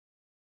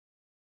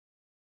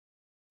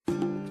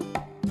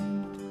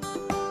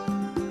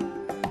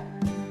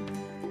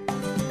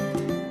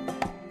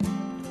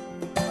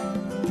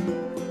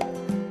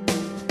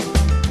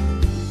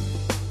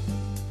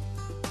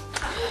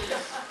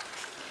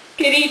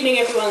Good evening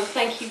everyone,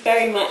 thank you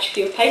very much for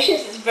your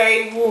patience. It's a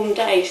very warm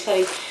day,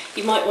 so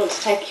you might want to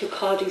take your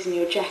cardies and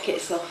your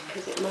jackets off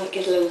because it might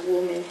get a little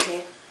warm in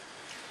here.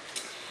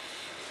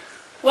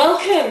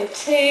 Welcome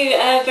to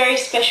a very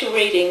special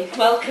reading.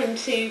 Welcome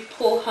to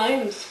Paul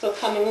Holmes for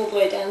coming all the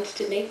way down to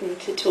Dunedin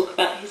to talk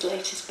about his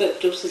latest book,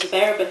 Daughters of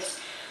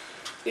Erebus.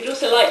 We'd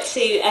also like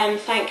to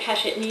thank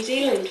Hachette New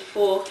Zealand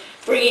for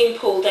bringing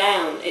Paul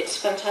down. It's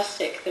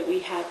fantastic that we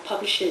have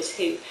publishers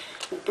who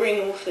will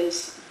bring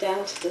authors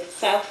down to the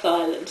South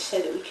Island so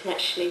that we can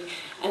actually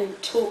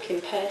talk in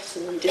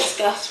person and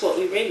discuss what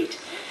we read.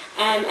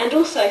 And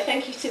also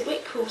thank you to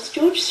Whitcourse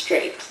George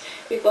Street.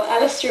 We've got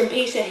Alistair and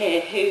Peter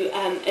here who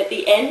at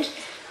the end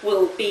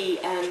will be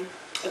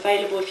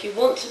available if you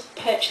want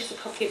to purchase a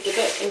copy of the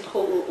book, and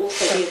Paul will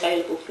also be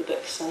available for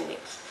book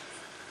signings.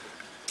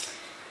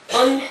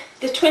 On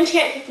the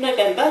 28th of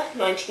November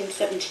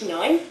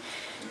 1979,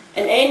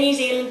 an Air New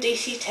Zealand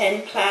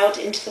DC-10 ploughed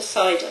into the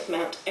side of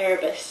Mount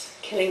Erebus,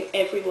 killing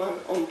everyone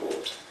on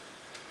board.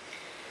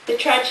 The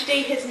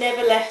tragedy has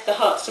never left the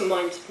hearts and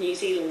minds of New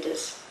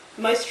Zealanders.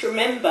 Most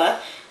remember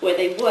where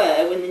they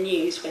were when the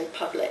news went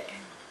public.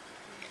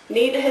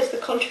 Neither has the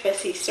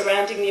controversy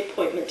surrounding the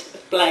appointment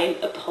of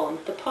blame upon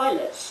the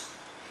pilots.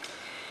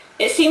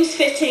 It seems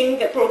fitting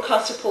that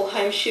broadcaster Paul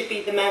Holmes should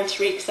be the man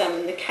to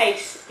re-examine the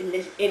case in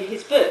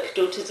his book,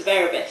 Daughters of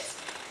Erebus.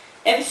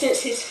 Ever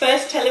since his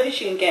first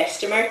television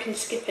guest, American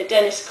skipper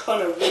Dennis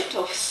Conner, walked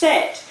off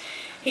set,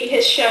 he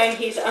has shown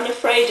he is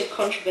unafraid of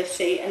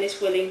controversy and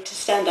is willing to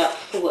stand up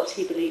for what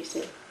he believes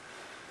in.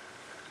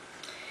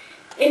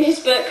 In his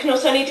book,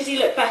 not only does he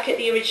look back at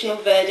the original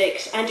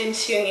verdict and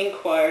ensuing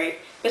inquiry,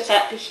 but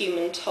at the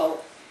human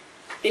toll.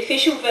 The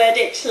official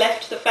verdict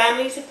left the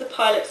families of the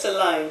pilots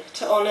alone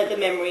to honour the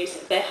memories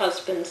of their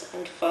husbands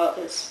and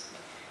fathers.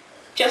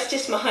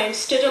 Justice Mahone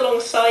stood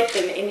alongside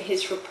them in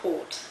his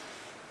report.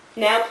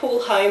 Now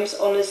Paul Holmes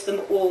honours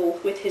them all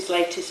with his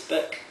latest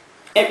book.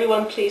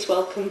 Everyone please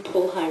welcome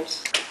Paul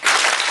Holmes.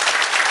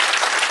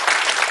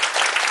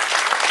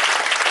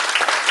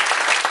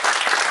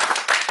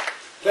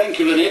 Thank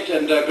you, Lynette,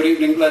 and good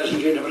evening, ladies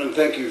and gentlemen, and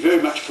thank you very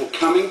much for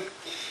coming.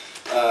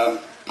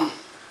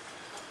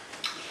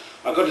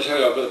 I've got to tell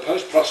you, I've got a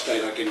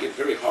post-prostate, I can get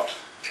very hot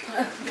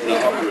in the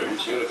hot room,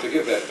 so you've got to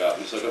forgive that about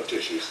me, so I've got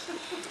tissues.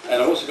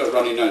 And I've also got a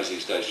runny nose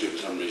these days too, for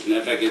some reason.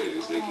 In fact,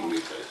 everything's leaking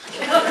these days.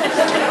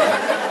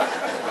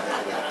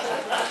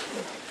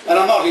 And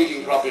I'm not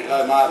eating properly at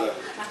home either,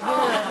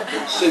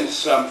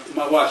 since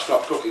my wife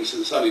stopped cooking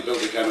since Sonny Bill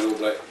became an All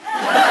Black.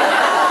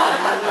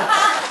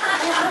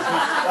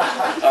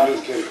 I'm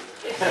just kidding.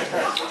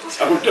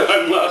 I went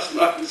home last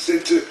night and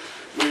said to,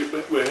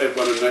 we had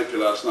one in Napier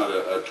last night,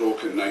 a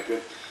talk in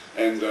Napier,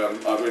 and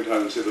I went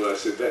home and said that I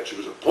said that. She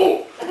was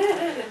appalled.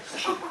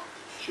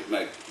 She'd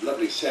made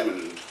lovely salmon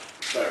and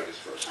asparagus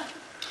for us.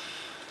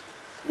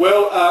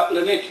 Well,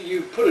 Lynette,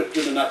 you put it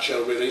in a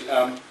nutshell, really.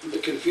 The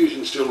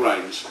confusion still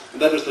reigns,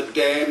 and that is the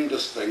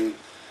damnedest thing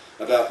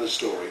about this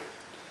story.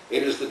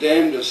 It is the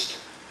damnedest,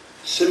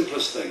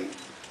 simplest thing,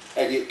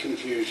 and yet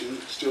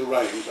confusion still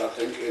reigns, I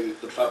think, in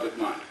the public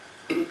mind.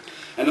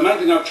 And the main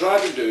thing I've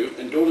tried to do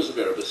in Daughters of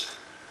Erebus,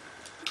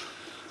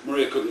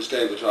 Maria couldn't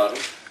stand the title.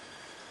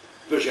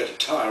 First she had to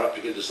tie her up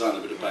to get her to sign a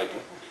bit of paper.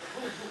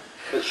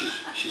 But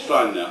she's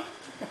fine now.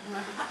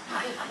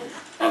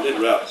 I'll let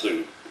her out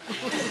soon.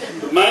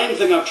 The main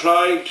thing I've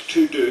tried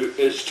to do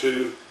is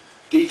to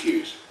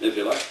defuse, if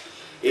you like,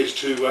 is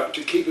to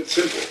keep it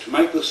simple, to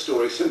make this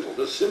story simple,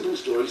 this simple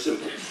story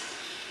simple.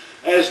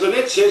 As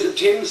Lynette says, at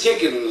 10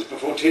 seconds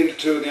before 10 to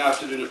 2 in the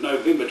afternoon of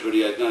November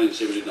 28,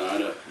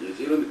 1979, a New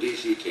Zealand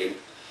DC-10,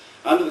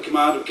 under the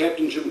command of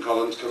Captain Jim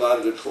Collins,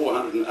 collided at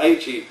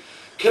 480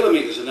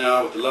 kilometres an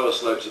hour with the lower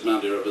slopes of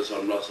Mount Erebus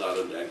on Ross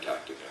Island,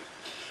 Antarctica.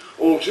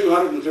 All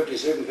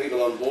 257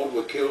 people on board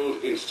were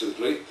killed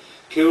instantly,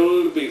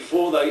 killed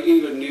before they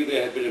even knew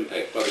they had been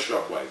impacted by the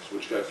shock waves,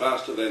 which go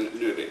faster than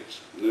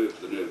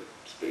nerve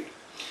speed.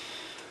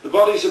 The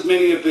bodies of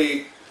many of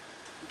the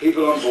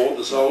people on board,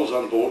 the souls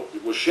on board,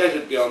 were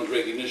shattered beyond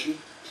recognition,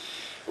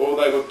 or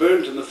they were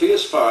burnt in the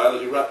fierce fire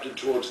that erupted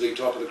towards the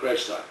top of the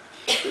crash site.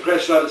 The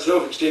crash site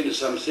itself extended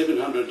some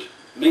 700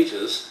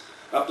 metres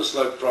up the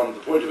slope from the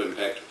point of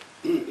impact.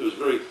 It was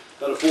about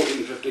a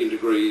 14-15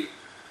 degree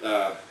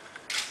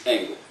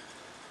angle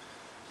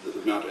that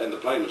the mount, and the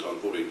plane was on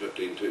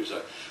 14-15 too,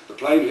 so the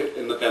plane hit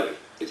in the belly,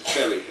 its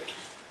belly hit,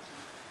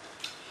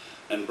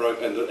 and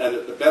broke, and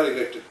at the belly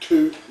left a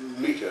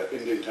 2-metre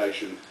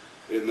indentation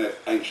in that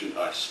ancient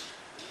ice.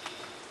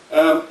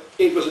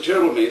 It was a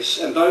terrible mess,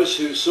 and those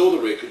who saw the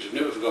wreckage have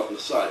never forgotten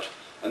the sight,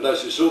 and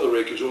those who saw the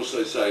wreckage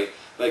also say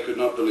they could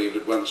not believe it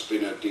had once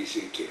been a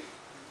DC-10.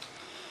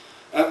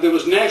 There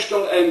was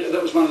national, and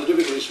that was one of the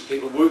difficulties for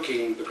people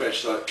working the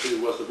crash site too,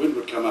 was the wind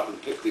would come up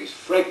and pick these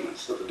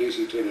fragments that the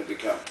DC-10 had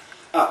become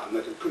up, and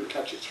they couldn't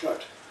cut your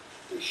throat.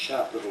 These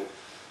sharp little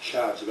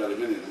shards of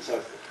aluminium and so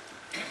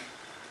forth.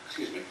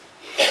 Excuse me.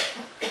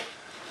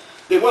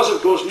 There was,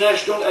 of course,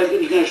 national and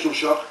international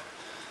shock.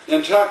 The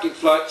Antarctic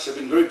flights have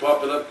been very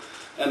popular,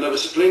 and they were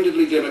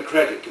splendidly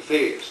democratic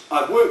affairs.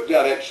 I've worked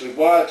out actually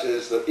why it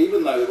is that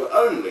even though there were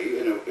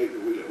only,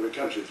 we're a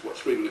country of,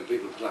 3 million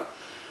people at the time,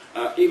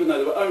 even though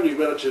there were only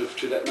relative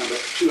to that number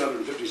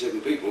 257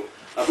 people,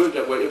 I've worked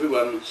out why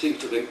everyone seems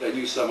to think they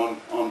knew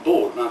someone on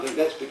board, and I think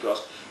that's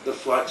because the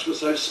flights were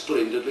so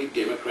splendidly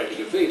democratic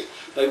affairs.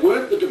 They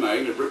weren't the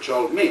domain of rich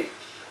old men.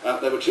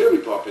 They were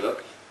terribly popular,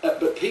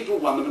 but people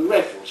won them in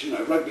raffles.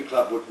 Rugby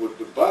club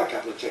would buy a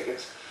couple of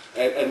tickets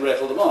and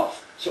raffle them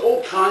off. So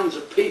all kinds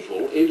of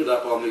people ended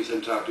up on these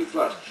Antarctic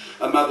flights.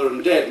 A mother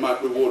and dad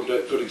might reward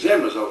good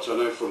exam results. I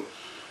know from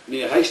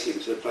near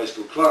Hastings, a place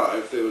called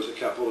Clive, there was a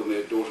couple and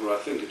their daughter, I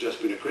think, had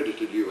just been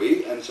accredited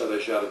UE, and so they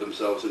shouted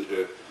themselves into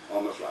her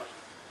on the flight.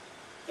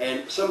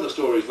 And some of the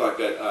stories like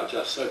that are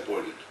just so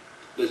poignant.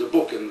 There's a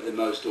book in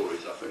those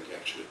stories, I think,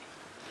 actually.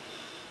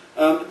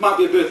 It might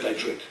be a birthday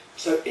treat.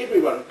 So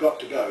everyone got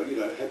to go,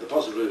 had the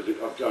possibility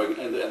of going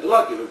and the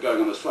likelihood of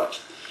going on those flights.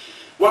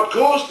 What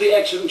caused the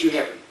accident to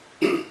happen?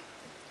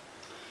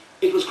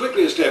 It was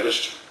quickly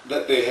established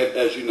that there had,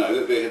 as you know,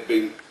 that there had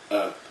been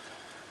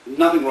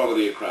nothing wrong with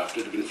the aircraft.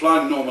 It had been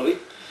flying normally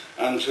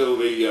until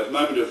the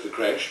moment of the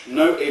crash.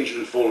 No engine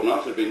had fallen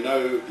off. There had been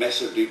no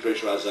massive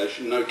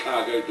depressurisation. No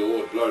cargo door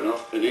had blown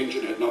off. An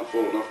engine had not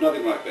fallen off.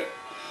 Nothing like that.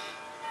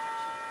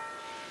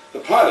 The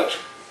pilot,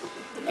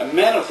 a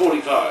man of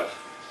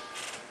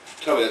 45,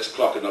 tell me that's a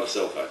clock and not a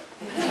cell phone.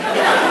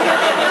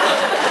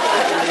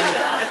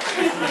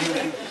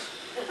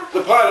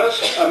 The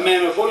pilot, a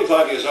man of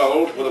 45 years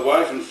old, with a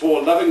wife and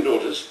 4 loving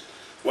daughters,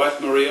 wife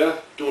Maria,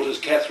 daughters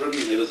Catherine,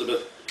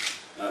 Elizabeth,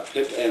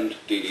 Pip and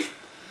Dee Dee,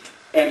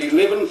 and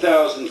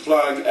 11,000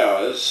 flying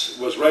hours,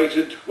 was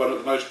rated one of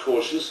the most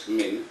cautious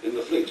men in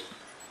the fleet.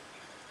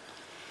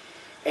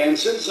 And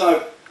since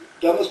I've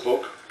done this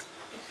book,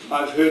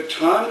 I've heard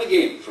time and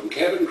again from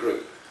cabin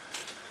crew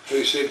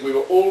who said we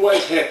were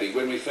always happy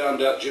when we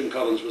found out Jim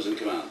Collins was in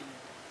command.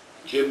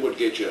 Jim would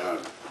get you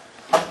home.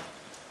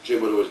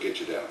 Jim would always get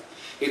you down.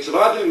 It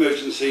survived an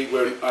emergency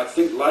where I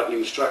think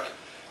lightning struck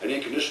an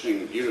air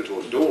conditioning unit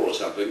or door or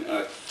something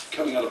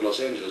coming out of Los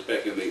Angeles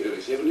back in the early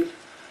 70s,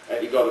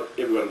 and he got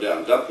everyone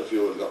down, dumped the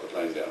fuel and got the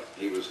plane down.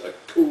 He was a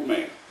cool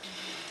man.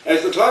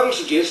 As the title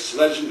suggests,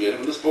 ladies and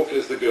gentlemen, this book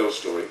is the girl's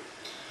story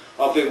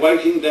of their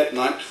waiting that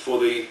night for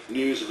the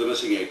news of the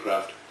missing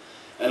aircraft,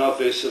 and of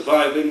their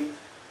surviving,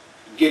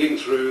 getting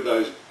through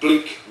those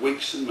bleak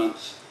weeks and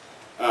months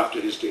after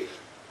his death.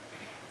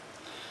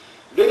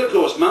 Then, of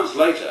course, months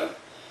later,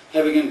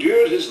 having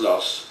endured his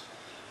loss,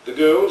 the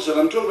girls, and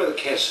I'm talking about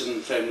the Casson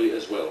family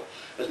as well.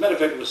 As a matter of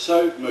fact, it was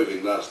so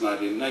moving last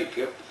night in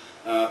Napier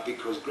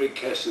because Greg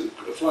Casson,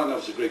 Flying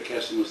Officer Greg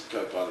Casson was the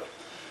co-pilot,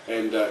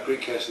 and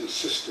Greg Casson's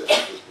sister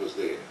was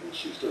there, and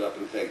she stood up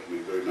and thanked me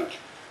very much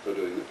for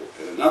doing the book.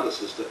 And another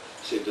sister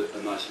sent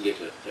a nice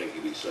letter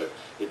thanking me, so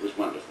it was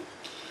wonderful.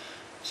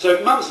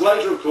 So months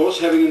later, of course,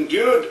 having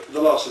endured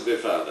the loss of their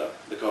father,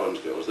 the Collins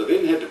girls, they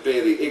then had to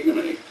bear the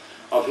ignominy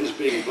of his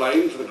being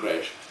blamed for the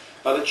crash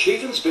by the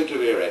Chief Inspector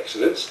of Air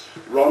Accidents,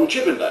 Ron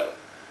Chippendale.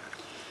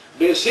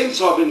 Their sense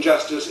of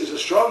injustice is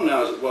as strong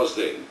now as it was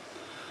then,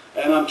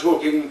 and I'm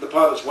talking the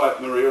pilot's wife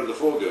Maria and the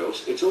 4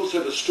 girls. It's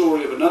also the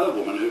story of another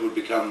woman who would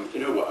become,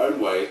 in her own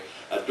way,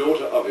 a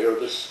daughter of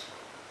Erebus,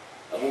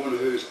 a woman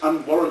whose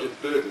unwarranted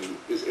burden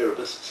is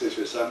Erebus, says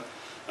her son,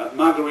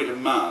 Margarita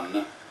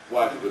Mann,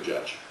 wife of a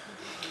judge.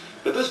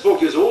 But this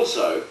book is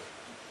also,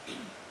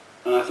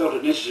 and I felt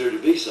it necessary to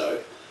be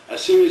so, a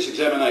serious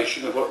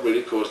examination of what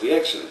really caused the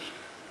accident.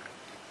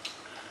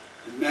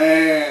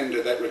 Man,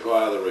 did that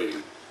require the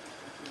reading.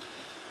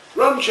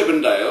 Ron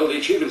Chippendale, the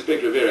Chief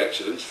Inspector of Air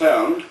Accidents,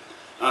 found,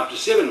 after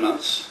 7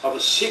 months of a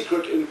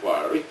secret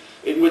inquiry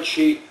in which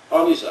he,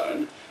 on his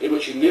own, in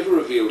which he never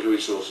revealed who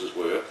his sources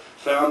were,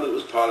 found that it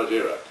was pilot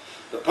error.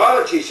 The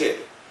pilots, he said,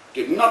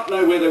 did not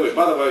know where they were.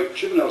 By the way,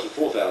 Chippendale was a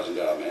 4,000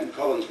 hour man,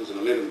 Collins was an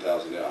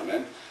 11,000 hour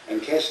man,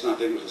 and Casson, I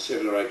think, was a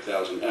 7,000 or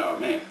 8,000 hour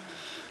man.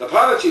 The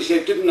pilots, he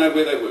said, didn't know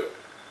where they were.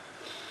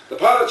 The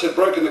pilots had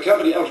broken the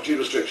company altitude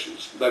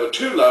restrictions. They were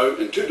too low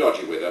in too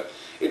dodgy weather.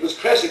 It was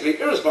classically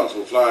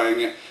irresponsible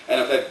flying, and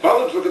if they'd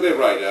bothered to look at their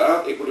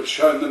radar, it would have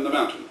shown them the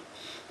mountain.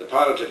 The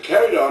pilot had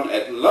carried on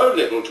at low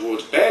level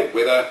towards bad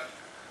weather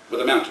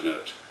with a mountain in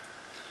it.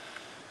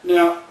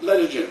 Now,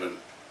 ladies and gentlemen,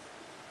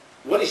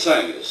 what he's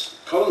saying is,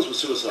 Collins was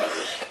suicidal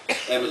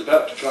and was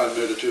about to try and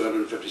murder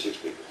 256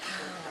 people.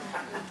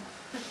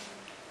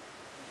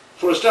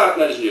 For a start,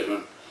 ladies and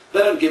gentlemen,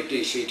 they don't give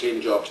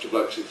DC-10 jobs to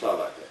blokes who fly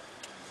like that.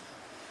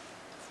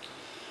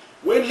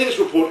 When his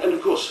report, and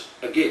of course,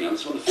 again, and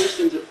it's one of the first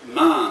things that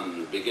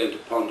Mann began to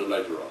ponder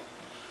later on,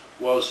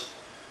 was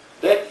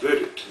that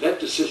verdict,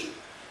 that decision,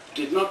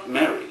 did not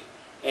marry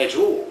at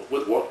all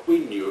with what we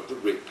knew of the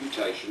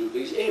reputation of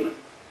these airmen.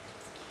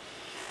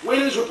 When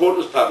his report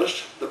was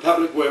published, the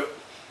public were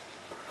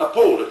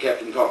appalled at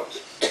Captain Collins.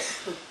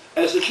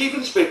 As the Chief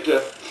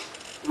Inspector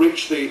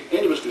reached the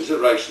end of his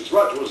considerations,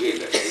 right towards the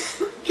end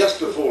actually, just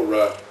before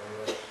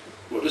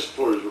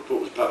his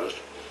report was published,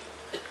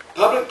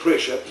 public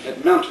pressure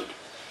had mounted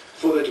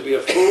for there to be a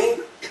full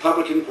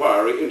public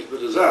inquiry into the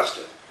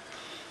disaster.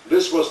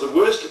 This was the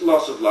worst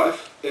loss of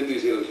life in New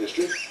Zealand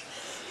history,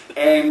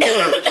 and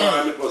at the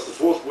time it was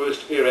the 4th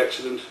worst air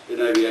accident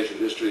in aviation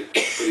history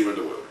anywhere in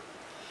the world.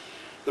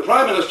 The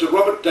Prime Minister,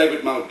 Robert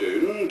David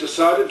Muldoon,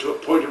 decided to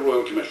appoint a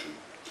Royal Commission.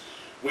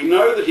 We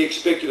know that he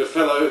expected a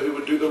fellow who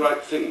would do the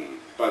right thing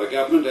by the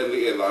government and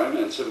the airline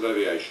and civil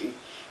aviation,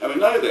 and we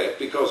know that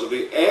because of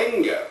the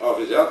anger of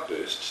his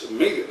outbursts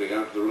immediately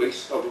after the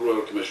release of the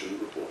Royal Commission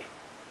report.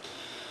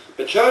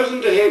 But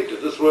chosen to head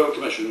this Royal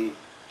Commission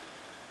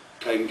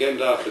came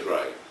Gandalf the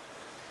Grey.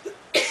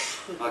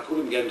 I call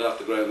him Gandalf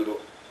the Grey in the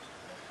book.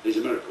 He's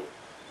a miracle,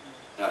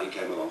 how he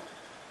came along.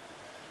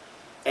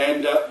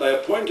 And they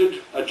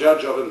appointed a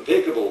judge of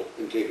impeccable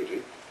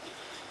integrity,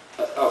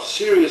 of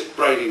serious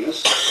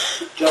braidiness,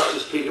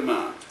 Justice Peter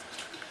Mahon.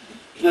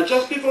 Now,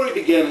 just before he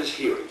began his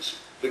hearings,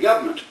 the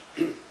government,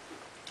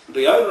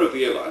 the owner of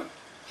the airline,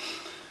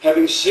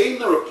 having seen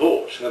the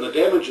report and the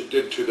damage it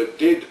did to the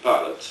dead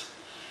pilots,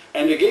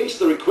 and against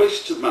the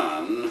requests of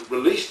Mahon,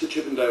 released the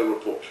Chippendale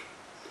report.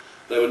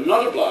 They were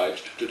not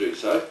obliged to do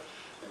so,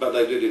 but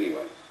they did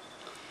anyway.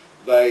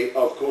 They,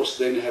 of course,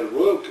 then had a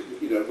royal,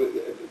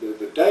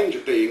 the danger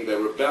being they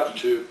were about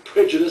to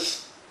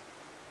prejudice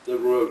the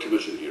Royal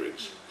Commission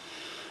hearings.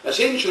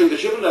 Essentially, the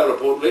Chippendale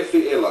report left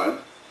the airline,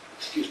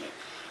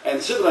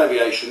 and civil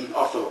aviation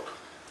off the hook.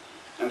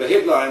 And the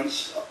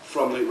headlines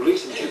from the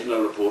release of the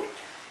Chippendale report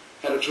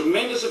had a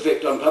tremendous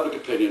effect on public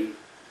opinion.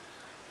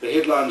 The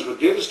headlines were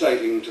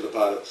devastating to the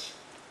pilots.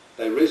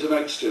 They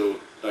resonate still,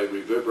 they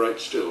reverberate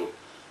still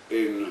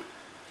in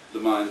the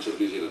minds of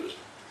New Zealanders.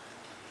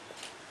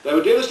 They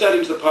were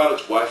devastating to the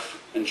pilot's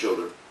wife and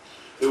children,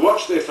 who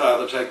watched their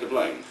father take the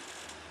blame,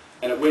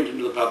 and it went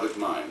into the public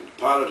mind.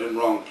 Pilot in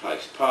wrong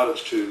place,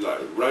 pilots too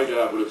low,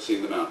 radar would have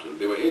seen the mountain.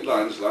 There were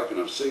headlines like, and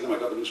I've seen them, I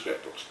got them in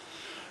scrapbooks,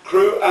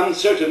 crew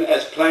uncertain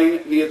as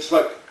plane neared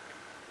sloping,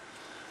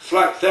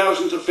 flight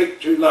thousands of feet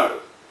too low,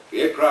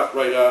 the aircraft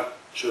radar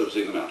should have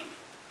seen the mountain.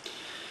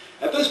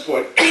 At this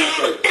point,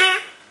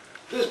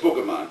 this book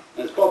of mine,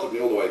 and it's bothered me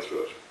all the way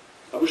through it,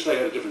 I wish they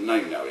had a different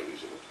name now in New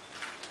Zealand.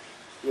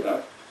 You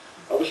know,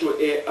 I wish it were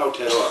Air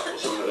Aotearoa or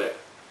something like that.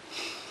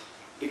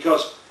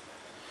 Because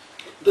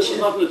this is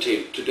not an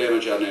attempt to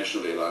damage our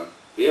national airline.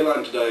 The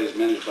airline today is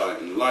managed by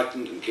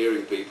enlightened and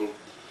caring people,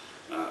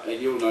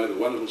 and you'll know the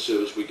wonderful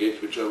service we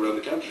get which are around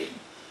the country.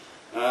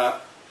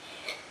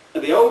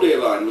 And the old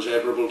airline was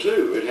admirable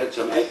too. It had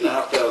some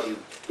 8,500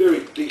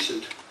 very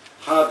decent,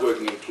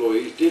 hard-working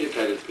employees,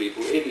 dedicated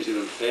people, Air New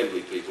Zealand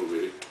family people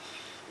really,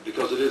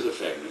 because it is a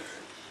family.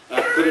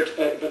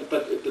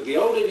 But the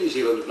old Air New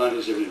Zealand of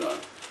 1979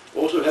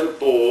 also had a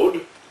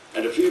board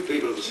and a few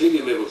people at the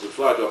senior levels of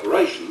flight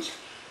operations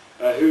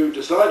who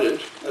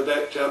decided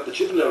that the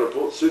Chippendale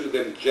report suited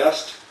them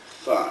just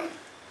fine.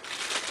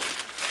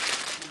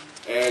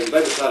 And they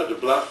decided to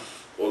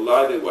bluff or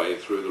lie their way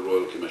through the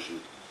Royal Commission,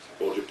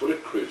 or to put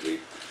it crudely,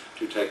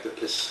 to take the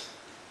piss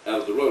out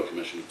of the Royal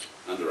Commission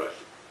under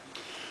oath.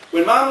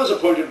 When Mahon was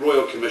appointed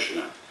Royal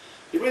Commissioner,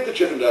 he read the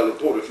Chippendale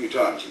report a few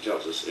times, he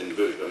tells us, in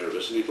Vertigo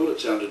Erebus, and he thought it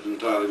sounded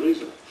entirely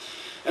reasonable.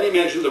 And he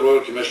imagined the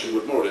Royal Commission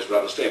would more or less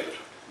rubber stamp it.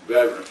 Be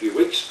over in a few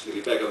weeks, he'll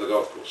be back on the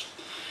golf course.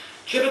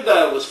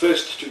 Chippendale was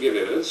first to give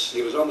evidence.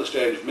 He was on the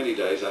stand for many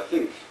days, I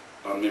think,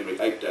 on memory,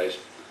 8 days.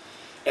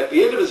 At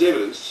the end of his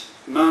evidence,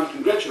 Mahon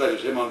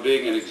congratulated him on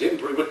being an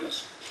exemplary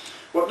witness.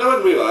 What no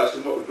one realised,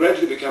 and what would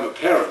gradually become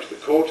apparent to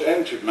the court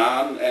and to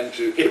Mahon and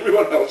to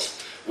everyone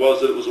else,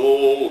 was that it was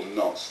all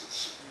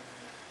nonsense.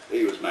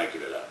 He was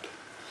making it up.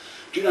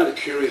 Do you know the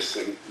curious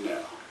thing now?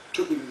 It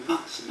took me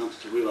months and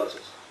months to realise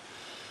this.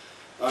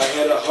 I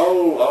had a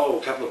whole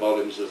couple of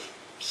volumes of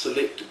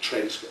selected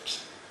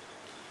transcripts.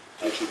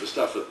 Actually, the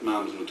stuff that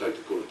Mahon was going to take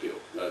to Court of Appeal,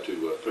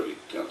 to Privy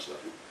Council, I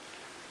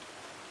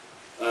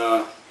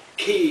think.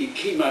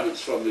 Key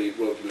moments from the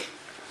Royal Commission.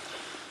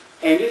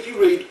 And if you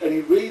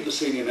read the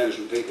senior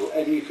management people,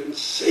 and you can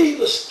see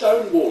the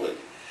stonewalling,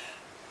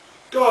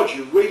 God,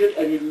 you read it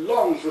and you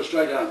long for a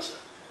straight answer.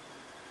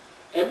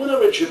 And when I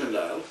read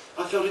Chippendale,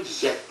 I felt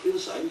exactly the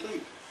same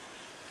thing.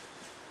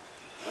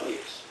 Oh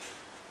yes.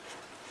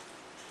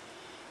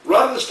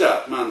 Right at the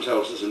start, Mahon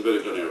tells us in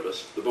Verdict on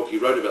Erebus, the book he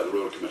wrote about the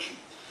Royal Commission,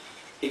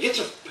 he gets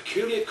a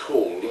peculiar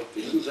call,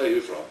 he doesn't say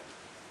who from,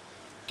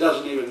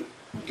 doesn't even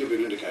give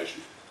an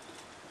indication.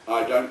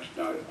 I don't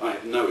know, I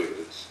have no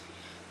evidence,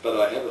 but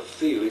I have a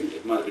feeling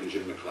it might have been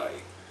Jim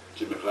Macleay.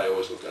 Jim Macleay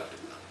always looked after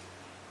Mahon.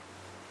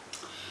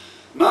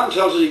 Mahon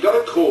tells us he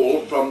got a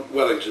call from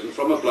Wellington,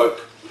 from a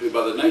bloke who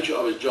by the nature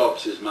of his job,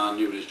 says Mahon,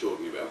 knew what he was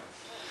talking about,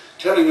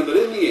 telling him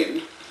that in the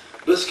end,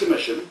 this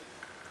commission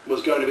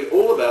was going to be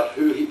all about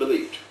who he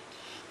believed.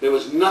 There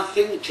was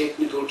nothing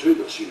technical to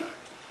this, you know.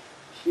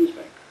 Excuse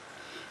me.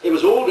 It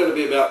was all going to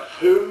be about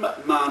whom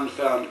Mahon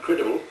found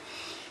credible,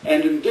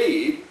 and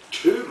indeed,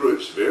 two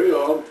groups, very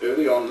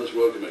early on in this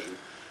Royal Commission,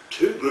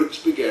 two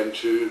groups began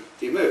to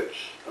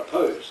emerge,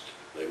 opposed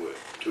they were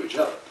to each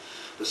other.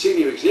 The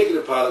senior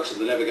executive pilots and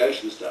the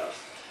navigation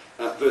staff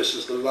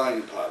versus the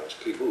line pilots,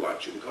 people like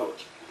Jim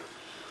Collins.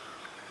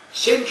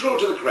 Central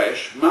to the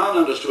crash, Mahon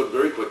understood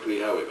very quickly,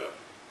 however,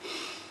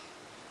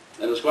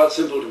 and it was quite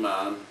simple to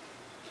Mahon,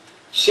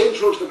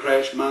 Central to the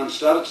crash, Mann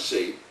started to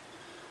see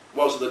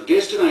was the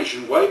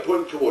destination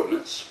waypoint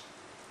coordinates.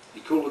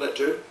 He called it that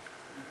term?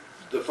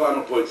 The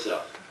final point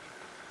south,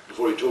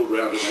 before he tooled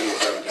around and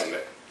then came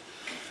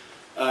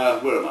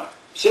back. Where am I?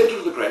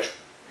 Central to the crash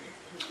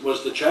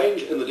was the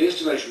change in the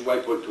destination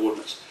waypoint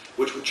coordinates,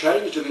 which were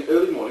changed in the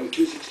early morning,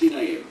 2:16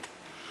 a.m,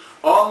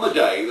 on the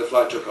day the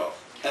flight took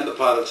off, and the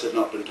pilots had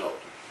not been told.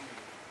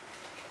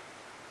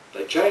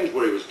 They changed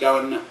where he was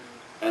going,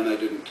 and they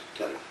didn't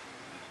tell him.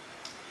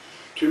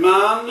 To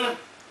Mann,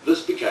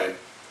 this became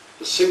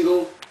the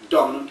single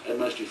dominant and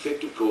most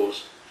effective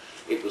cause.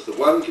 It was the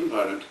one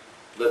component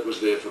that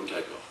was there from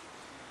takeoff.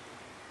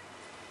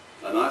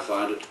 And I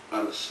find it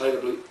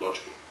unassailably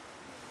logical.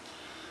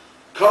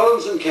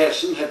 Collins and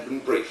Casson had been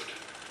briefed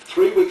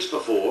 3 weeks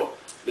before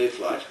their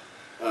flight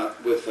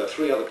with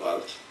 3 other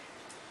pilots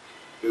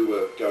who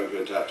were going to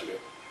Antarctica.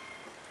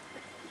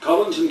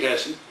 Collins and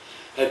Casson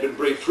had been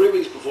briefed 3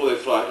 weeks before their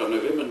flight on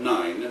November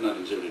 9 in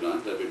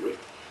 1979, they'd been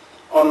briefed,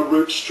 on a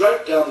route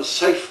straight down the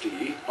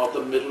safety of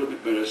the middle of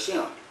McMurdo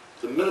Sound,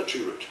 the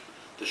military route,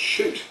 the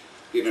chute,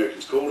 the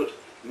Americans called it,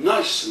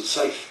 nice and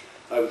safe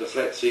over the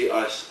flat sea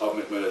ice of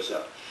McMurdo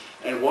Sound.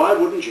 And why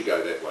wouldn't you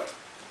go that way?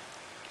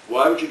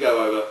 Why would you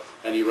go over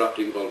an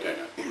erupting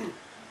volcano?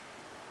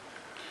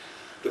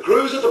 The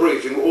crews at the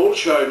briefing were all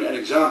shown an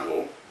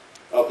example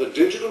of the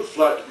digital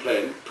flight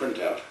plan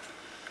printout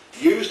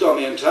used on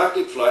the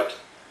Antarctic flight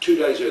 2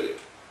 days earlier.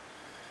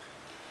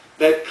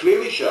 That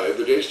clearly showed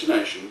the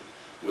destination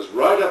was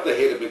right up the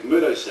head of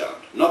McMurdo Sound,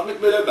 not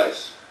McMurdo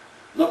Base,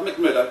 not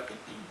McMurdo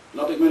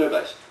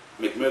Base,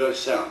 McMurdo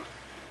Sound,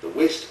 the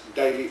West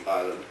Daly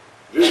Island,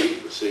 very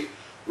easy to see,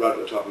 right at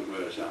the top of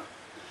McMurdo Sound.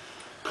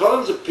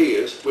 Collins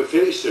appears, we're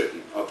fairly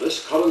certain of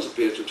this, Collins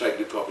appears to have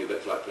taken a copy of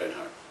that flight plan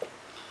home.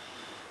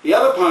 The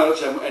other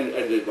pilots, and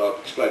I'll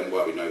explain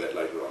why we know that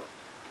later on,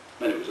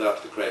 and it was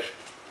after the crash,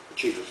 the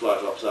Chief of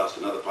Flight Ops asked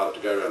another pilot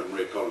to go around and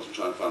read Collins and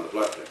try and find the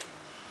flight plan.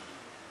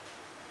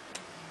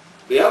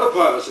 The other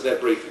pilots at that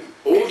briefing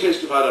all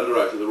testified under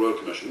oath of the Royal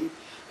Commission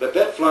that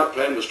that flight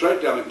plan was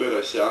straight down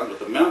McMurdo Sound with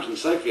the mountain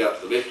safely out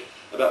to the left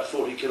about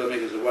 40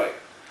 kilometres away.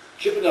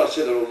 Chippendale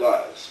said they're all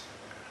liars,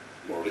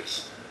 more or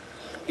less.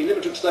 He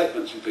never took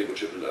statements from people,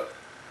 Chippendale.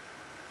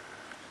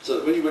 So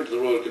that when he went to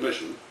the Royal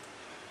Commission,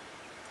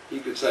 he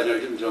could say, no,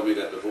 he didn't tell me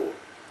that before.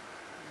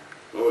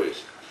 Oh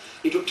yes.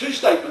 He took 2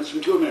 statements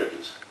from 2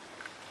 Americans.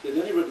 They're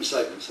the only written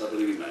statements I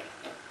believe he made.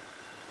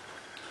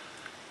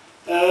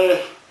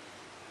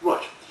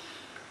 Right.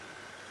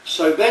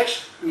 So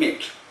that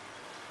meant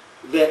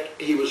that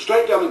he was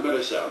straight down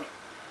McMurdo Sound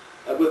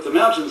with the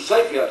mountains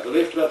safely out to the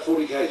left about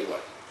 40 k's away.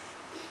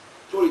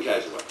 40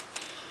 k's away.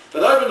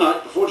 But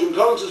overnight, before Jim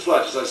Collins'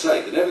 flight, as I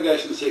say, the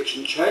navigation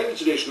section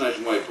changed the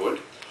destination waypoint,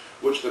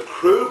 which the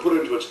crew put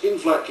into its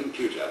in-flight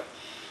computer.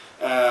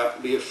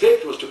 The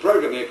effect was to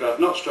program the aircraft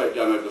not straight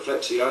down over the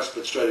flat sea ice,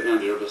 but straight at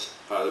Mount Erebus,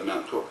 higher than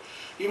Mount Cook.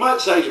 You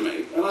might say to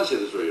me, and I said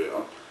this very early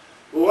on,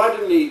 well, why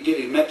didn't he get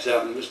his maps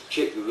out and just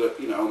check on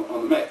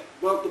the map?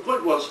 Well, the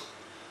point was,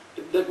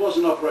 that was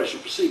an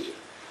operational procedure.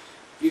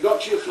 You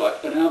got to your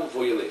flight an hour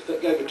before you left.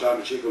 That gave you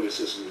time to check all your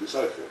systems and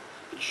so forth.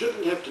 But you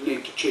shouldn't have to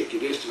need to check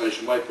your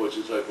destination waypoints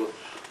and so forth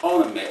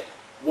on a map.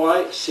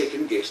 Why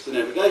second guess the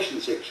navigation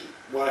section?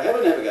 Why have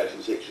a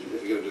navigation section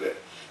if you're going to do that?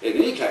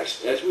 In any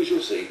case, as we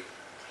shall see,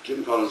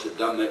 Jim Collins had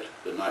done that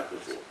the night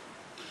before.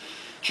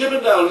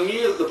 Chippendale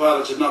knew that the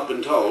pilots had not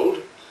been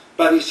told,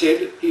 but he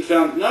said he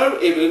found no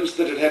evidence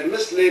that it had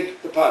misled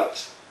the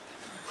pilots.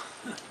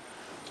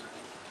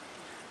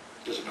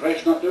 Does a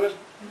crash not do it?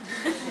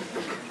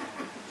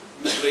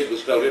 Misled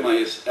was spelled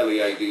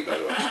M-I-S-L-E-A-D, by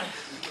the way.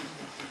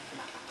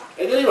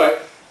 At any rate,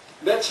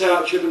 that's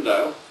how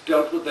Chippendale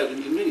dealt with that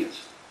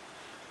inconvenience.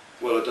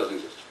 Well, it doesn't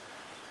exist.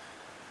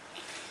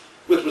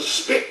 With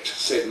respect,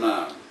 said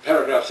Mann,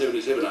 paragraph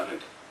 77, I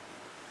think,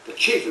 the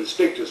Chief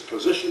Inspector's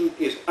position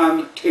is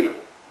untenable.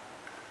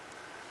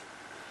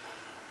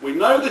 We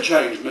know the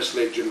change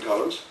misled Jim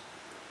Collins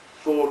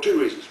for 2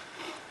 reasons.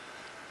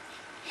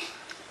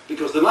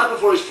 Because the night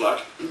before his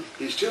flight,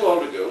 his 2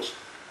 older girls,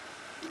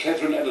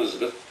 Catherine and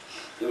Elizabeth,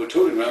 they were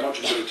touring around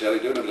watching a bit of telly,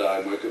 doing a bit of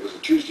iron work. It was a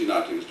Tuesday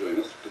night he was doing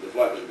this, because the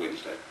flight was a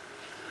Wednesday.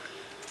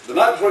 The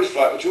night before his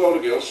flight, the 2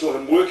 older girls saw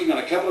him working on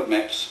a couple of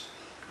maps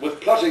with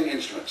plotting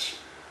instruments.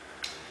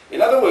 In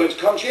other words,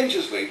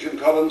 conscientiously, Jim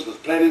Collins was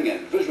planning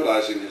and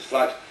visualising his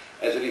flight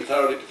as any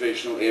thoroughly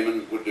professional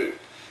airman would do.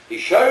 He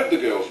showed the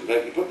girls, in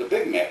fact, he put the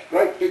big map,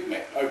 great big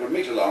map, over 1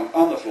 metre long,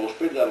 on the floor,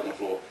 spread it out on the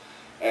floor,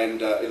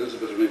 and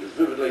Elizabeth remembers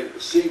vividly that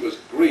the sea was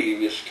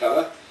greenish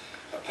colour,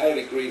 a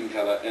paley green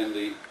colour, and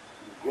the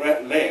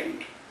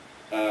land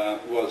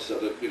was,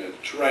 the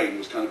terrain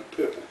was kind of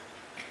purple.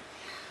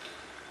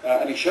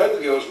 And he showed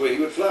the girls where he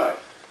would fly,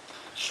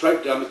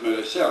 straight down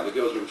McMurdo Sound. The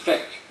girls were in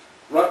fact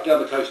right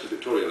down the coast of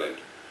Victoria Land,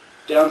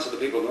 down so the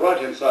people on the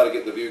right-hand side would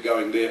get the view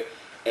going there,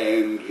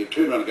 and he'd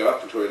turn around and go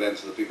up Victoria Land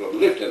so the people on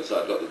the left-hand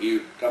side got the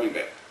view coming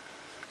back.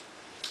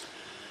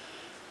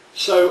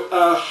 So,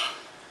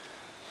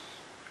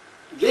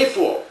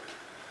 therefore,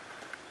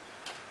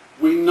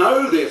 we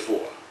know,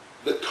 therefore,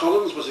 that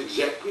Collins was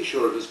exactly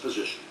sure of his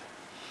position.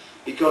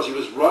 because he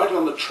was right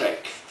on the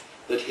track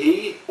that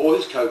he or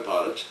his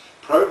co-pilots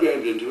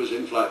programmed into his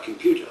in-flight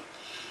computer.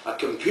 A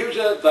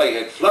computer they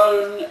had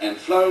flown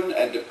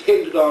and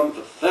depended on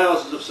for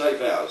thousands of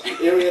safe hours.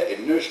 The Area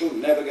Inertial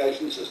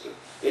Navigation System.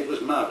 It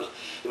was marvellous.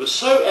 It was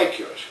so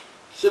accurate.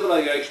 Civil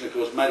aviation, of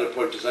course, made a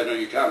point to say, no,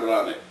 you can't rely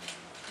on that.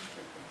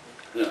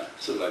 No,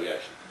 civil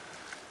aviation.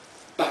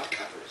 Butt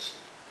coverers.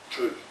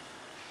 True.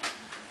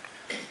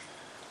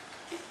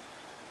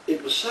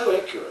 It was so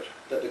accurate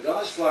that the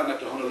guys flying up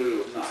to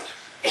Honolulu at night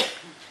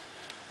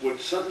would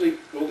suddenly,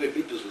 all their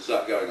beepers would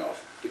start going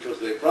off because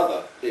their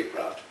brother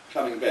aircraft,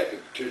 coming back at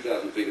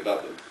 2,000 feet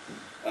above them,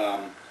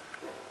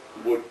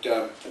 would,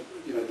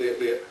 you know,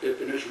 their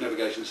inertial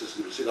navigation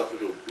system would set off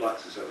little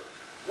lights and so on.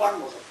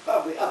 One was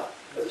above the other.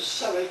 It was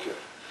so accurate.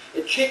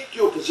 It checked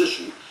your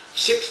position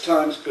 6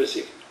 times per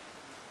second.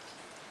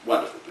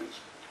 Wonderful things.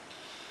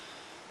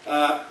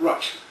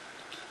 Right.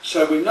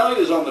 So we know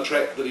he was on the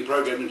track that he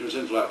programmed into his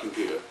in-flight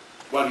computer,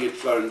 one he had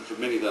flown for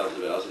many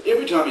thousands of hours.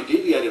 Every time he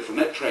deviated from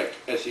that track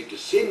as he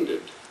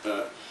descended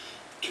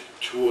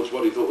towards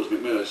what he thought was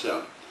McMurdo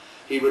Sound,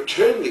 he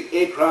returned the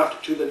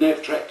aircraft to the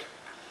nav track.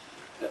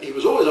 He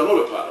was always on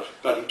autopilot,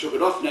 but he took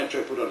it off nav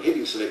track, put it on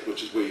heading select,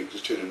 which is where you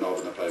just turn a knob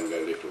and the plane will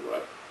go left or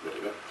right,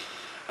 whatever.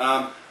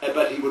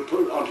 But he would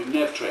put it onto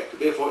nav track.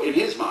 Therefore, in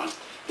his mind,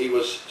 he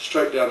was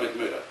straight down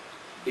McMurdo.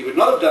 He would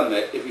not have done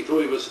that if he thought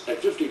he was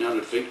at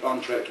 1,500 feet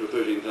on track to a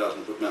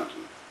 13,000 foot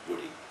mountain, would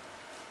he?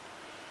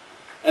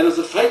 And as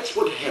the fates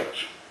would have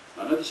it,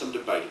 I know there's some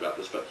debate about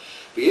this, but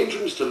the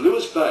entrance to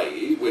Lewis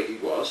Bay, where he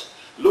was,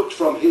 looked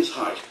from his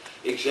height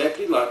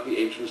exactly like the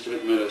entrance to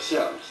McMurdo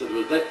Sound, so there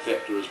was that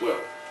factor as well.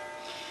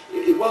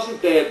 It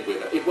wasn't bad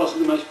weather, it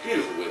wasn't the most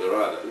beautiful weather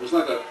either. It was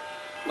like a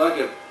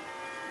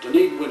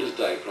Dunedin winter's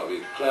day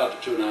probably, a cloud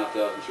to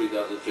 2,500,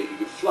 3,000 feet. You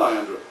could fly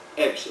under it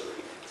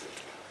absolutely.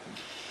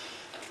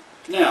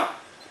 Now,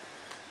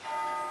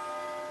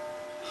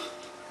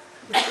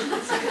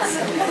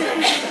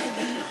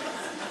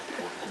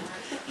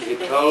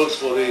 it calls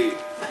for the...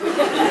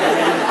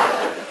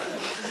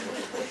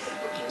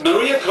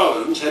 Maria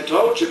Collins had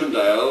told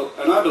Chippendale,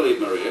 and I believe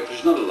Maria, because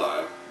she's not a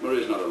liar.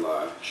 Maria's not a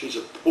liar. She's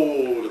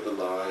appalled at the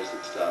lies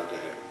that started to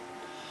happen.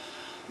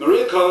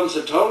 Maria Collins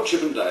had told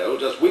Chippendale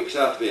just weeks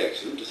after the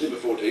accident, December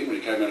 14, when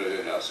he came out of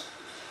her house,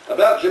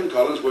 about Jim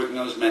Collins working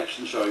on his maps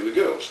and showing the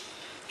girls.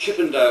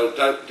 Chippendale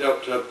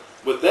dealt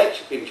with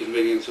that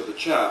inconvenience of the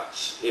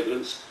charts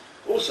evidence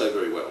also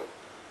very well.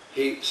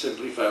 He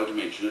simply failed to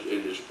mention it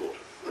in his report.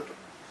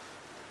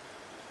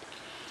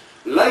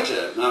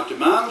 Later, after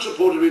Mahon's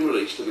report had been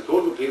released and the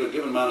Court of Appeal had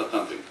given Mahon a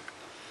thumping,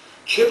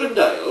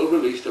 Chippendale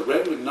released a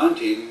rambling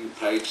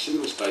 19-page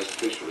single-spaced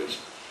press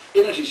release.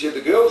 In it he said the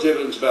girls'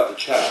 evidence about the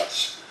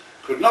charts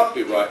could not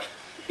be right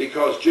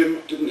because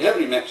Jim didn't have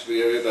any maps of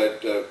the area.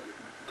 They'd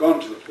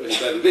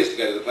they'd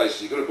investigated the places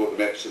he could have bought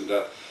the maps, and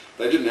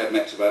they didn't have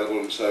maps available,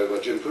 and so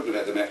Jim couldn't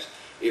have had the maps.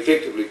 He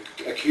effectively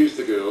accused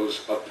the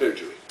girls of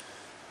perjury.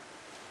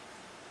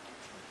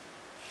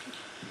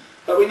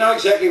 But we know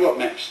exactly what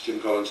maps Jim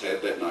Collins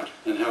had that night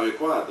and how he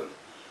acquired them.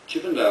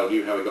 Chippendale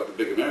knew how he got the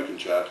big American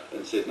chart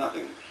and said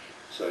nothing,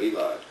 so he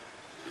lied.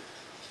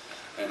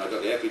 And I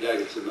got the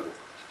affidavits in the book.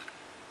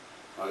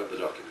 I got the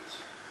documents.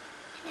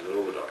 I got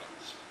all the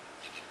documents.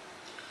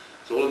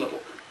 It's all in the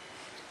book.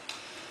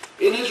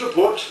 In his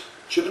report,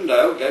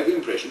 Chippendale gave the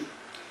impression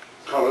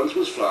Collins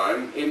was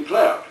flying in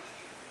cloud,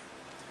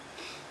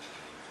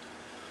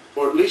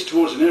 or at least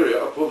towards an area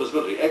of poor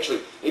visibility. Actually,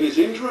 in his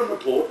interim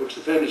report, which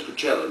the families could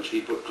challenge,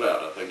 he put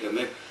cloud, I think, and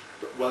then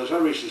by the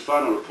time he reached his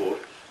final report,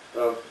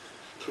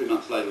 3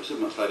 months later or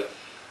 7 months later,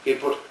 he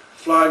put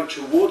flying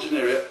towards an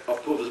area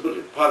of poor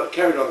visibility. The pilot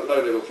carried on at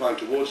low level, flying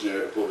towards an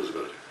area of poor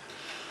visibility.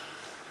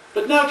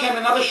 But now came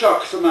another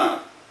shock for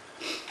Mahon.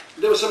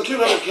 There were some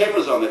 200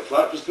 cameras on that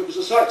flight because it was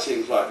a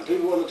sightseeing flight and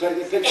people wanted to take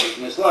their pictures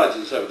and their slides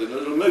and so on, their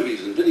little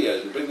movies and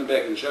videos and bring them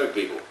back and show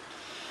people.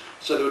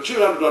 So there were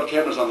 200 odd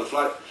cameras on the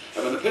flight,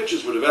 and when the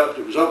pictures were developed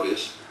it was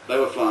obvious they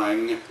were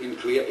flying in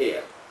clear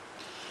air.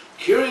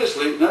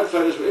 Curiously, no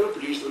photos were ever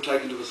produced that were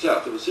taken to the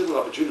south. There were several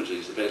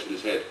opportunities the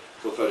passengers had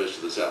for photos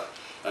to the south.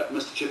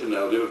 Mr.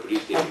 Chippendale never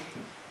produced any,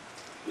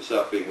 the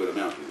south being where the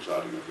mountain was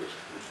hiding, of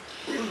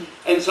course.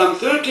 And some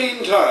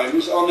 13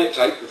 times on that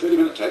tape, the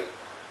 30-minute tape,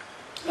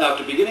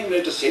 after beginning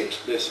their descent,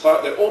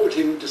 their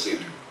orbiting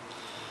descent,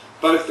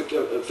 both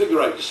the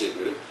figure 8 descent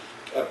really,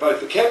 both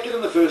the captain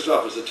and the first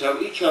officer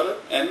tell each other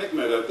and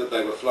McMurdo that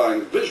they were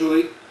flying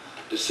visually,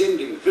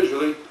 descending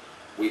visually.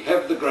 We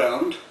have the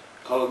ground,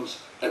 Collins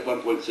at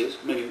one point says,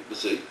 meaning the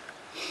sea.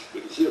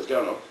 We can see what's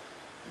going on.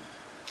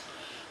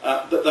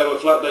 That they were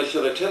flying,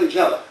 so they tell each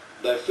other,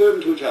 they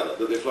affirm to each other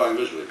that they're flying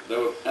visually. They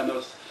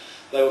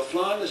were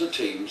flying as a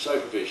team, so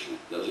professional.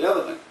 That was the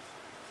other thing.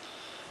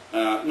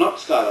 Not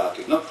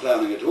skylarking, not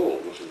clowning at all,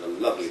 which is a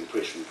lovely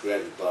impression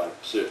created by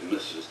certain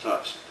mischievous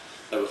types.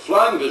 They were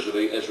flying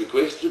visually as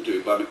requested to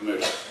do by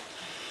McMurdo.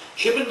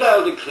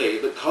 Chippendale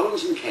declared that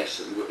Collins and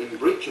Casson were in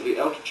breach of the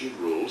altitude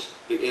rules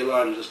the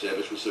airline had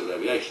established for civil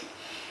aviation.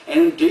 And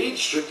indeed,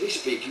 strictly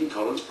speaking,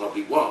 Collins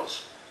probably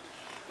was.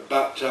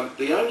 But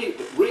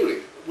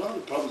really, one of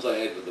the problems I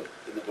had with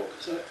in the book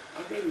is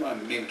I read my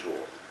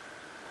mentor,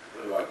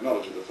 who I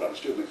acknowledge at the front,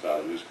 Stuart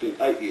McFarlane, who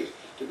spent 8 years,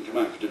 didn't come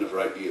home for dinner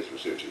for 8 years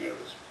researching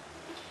Erebus.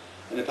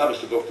 And they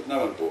published a book that no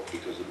one bought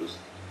because it was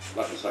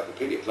like an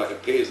encyclopedia, it's like a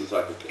Pear's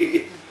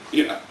encyclopedia,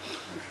 you know.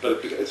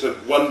 But it's a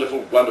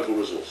wonderful, wonderful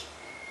resource.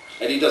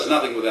 And he does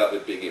nothing without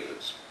there being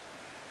evidence.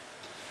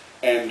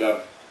 And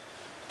I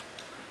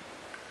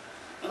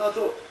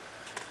thought,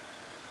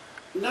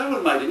 no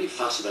one made any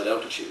fuss about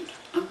altitude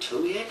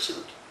until the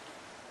accident.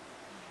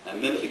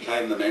 And then it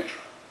became the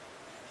mantra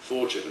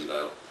for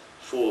Chippendale,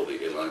 for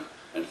the airline,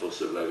 and for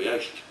civil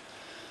aviation.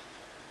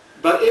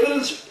 But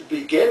evidence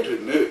began to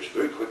emerge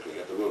very quickly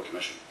at the Royal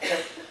Commission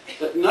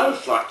that no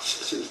flights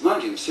since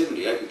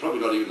 1978, and probably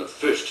not even the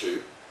first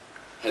two,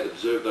 had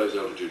observed those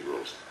altitude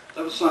rules.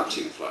 They were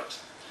sightseeing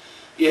flights.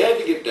 You had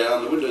to get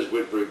down, the windows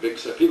weren't very big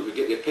so people could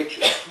get their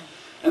pictures.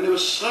 And there were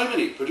so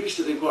many produced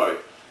at the inquiry.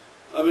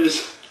 I mean,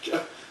 it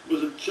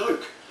was a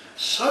joke.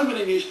 So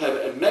many newspaper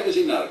and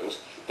magazine articles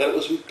that it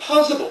was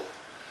impossible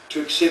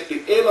to accept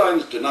the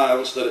airline's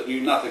denials that it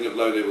knew nothing of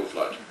low-level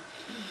flight.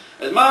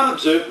 As Mahon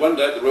observed one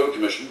day at the Royal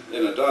Commission,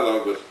 in a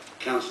dialogue with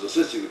counsel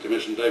assisting the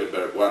Commission, David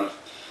Barrett-Warner,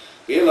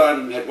 the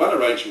airline had one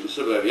arrangement with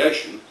civil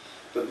aviation,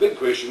 but the big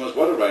question was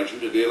what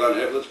arrangement did the airline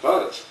have with its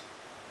pilots?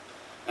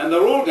 And they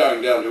were all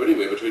going down to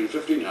anywhere between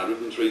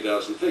 1,500 and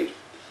 3,000 feet.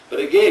 But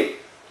again,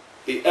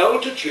 the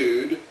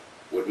altitude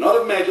would not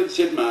have mattered,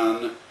 said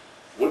Mahon,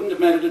 wouldn't have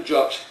mattered a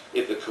jot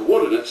if the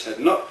coordinates had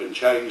not been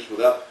changed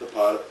without the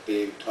pilot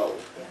being told.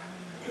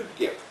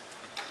 Yeah.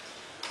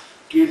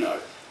 Do you know,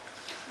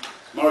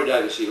 Maury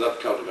Davis, he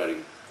loved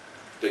cultivating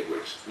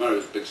bigwigs. Maury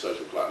was a big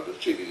social climber, was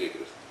chief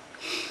executive.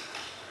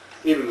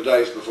 Even the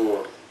days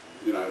before,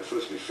 you know,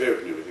 Felicity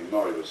Ferret and everything,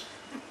 Maury was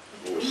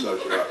always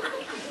social up.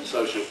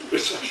 Social.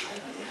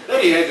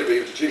 Then he had to be, he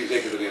was the chief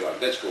executive of the airline,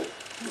 that's cool.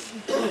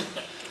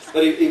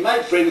 But he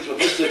made friends with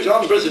Mr.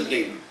 John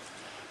Brissendine.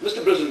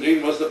 Mr.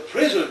 Brissendine was the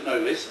president, no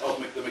less, of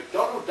the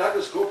McDonnell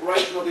Douglas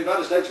Corporation of the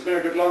United States of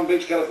America at Long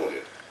Beach,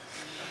 California.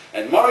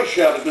 And Maury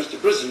shouted Mr.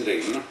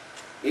 Brissendine,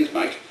 his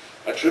mate,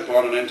 a trip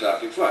on an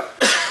Antarctic flight.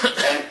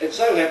 And it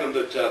so happened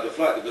that the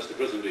flight that Mr.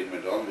 Brissendine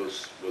went on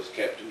was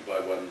captained by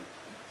one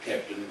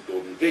Captain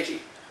Gordon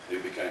Betty, who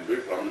became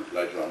very prominent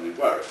later on in the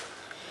inquiry.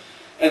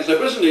 And so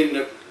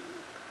Brissendine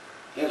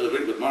has a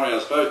drink with Maury, I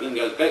suppose, and then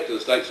goes back to the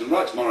States and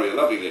writes Maury a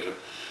lovely letter,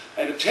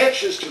 and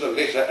attaches to the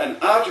letter an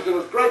article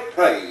of great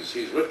praise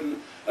he's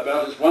written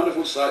about his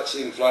wonderful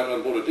sightseeing flight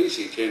on board a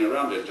DC-10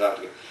 around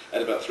Antarctica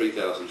at about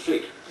 3,000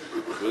 feet,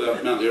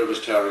 without Mount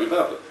Erebus towering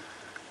above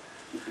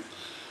them.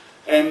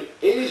 And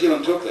Air New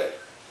Zealand took that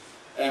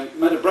and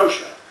made a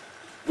brochure,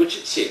 which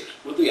it sent,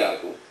 with the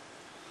article,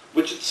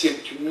 which it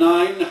sent to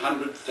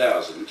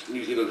 900,000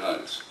 New Zealand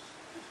homes.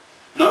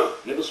 No,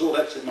 never saw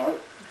that, said Maury.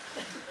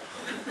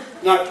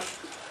 No,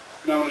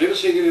 one had never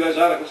seen any of those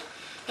articles.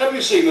 Have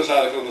you seen this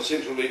article in the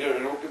Central Leader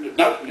in Auckland?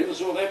 No, never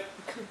saw that.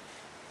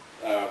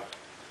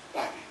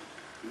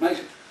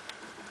 Amazing.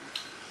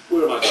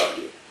 Where am I going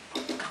here?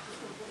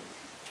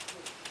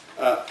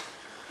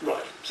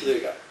 Right, so there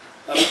you go.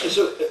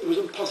 So it was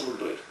impossible to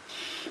believe.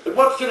 But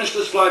what finished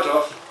this flight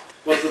off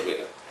was the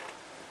weather.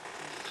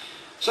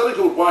 Something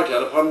called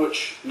whiteout, upon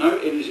which no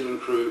Air New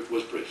Zealand crew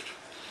was briefed.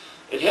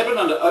 It happened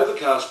under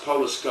overcast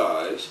polar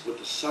skies with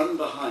the sun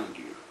behind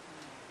you.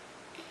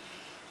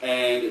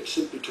 And it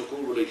simply took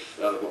all relief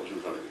out of what was in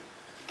front of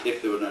you,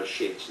 if there were no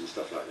sheds and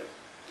stuff like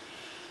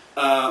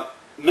that.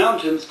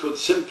 Mountains could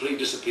simply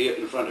disappear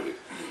in front of you.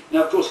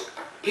 Now, of course,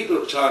 people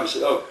at the time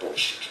said, oh,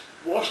 bullshit.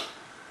 What?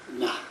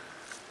 No.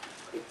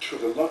 It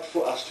took a lot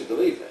for us to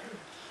believe that.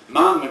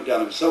 Mahon went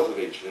down himself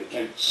eventually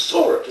and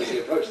saw it as he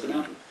approached the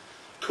mountain.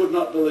 Could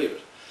not believe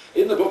it.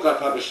 In the book I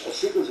published a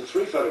sequence of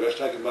 3 photographs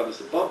taken by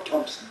Mr. Bob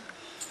Thompson,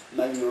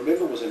 name you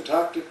remember was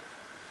Antarctic,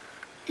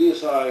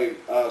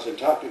 DSI's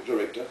Antarctic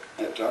director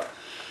at the time.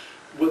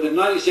 Within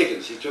 90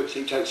 seconds he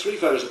takes 3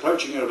 photos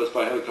approaching Erebus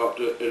by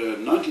helicopter in a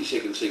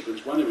 90-second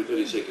sequence, one every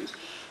 30 seconds.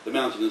 The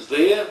mountain is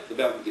there, the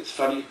mountain gets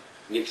funny,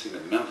 next thing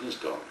the mountain is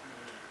gone.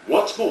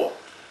 What's more,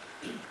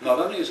 not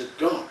only is it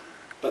gone,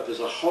 but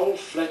there's a whole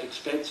flat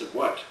expanse of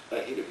white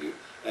ahead of you,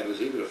 and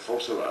there's even a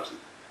false horizon.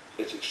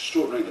 It's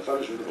extraordinary, the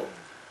photos are in the book.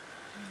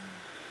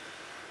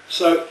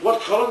 So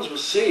what Collins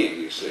was seeing,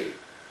 you see,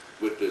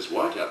 with this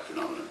whiteout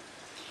phenomenon,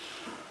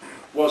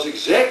 was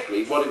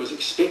exactly what he was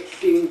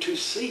expecting to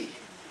see.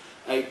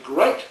 A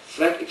great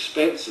flat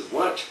expanse of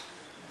white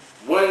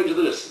way into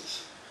the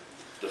distance.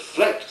 The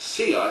flat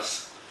sea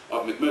ice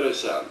of McMurdo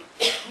Sound,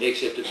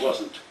 except it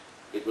wasn't.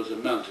 It was a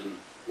mountain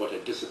what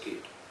had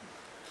disappeared.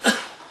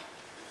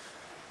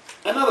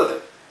 Another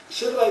thing,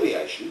 civil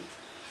aviation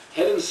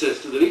had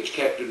insisted that each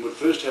captain would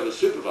first have a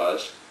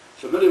supervised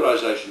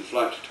familiarisation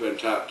flight to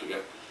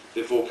Antarctica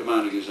before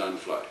commanding his own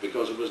flight,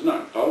 because it was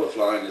known polar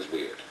flying is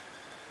weird.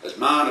 As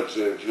Mahon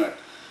observed, you know,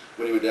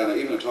 when he went down there,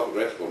 even a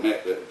topographical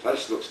map, the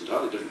place looks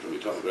entirely different from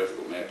your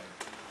topographical map.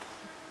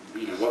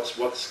 You know,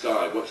 what's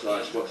sky, what's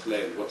ice, what's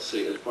land, what's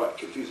sea. It's quite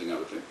confusing, I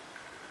would think.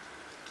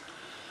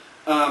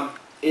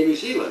 Air New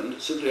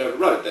Zealand simply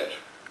overrode that.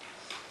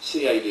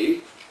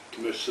 CAD,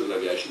 Commercial Civil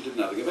Aviation did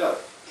nothing about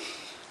it.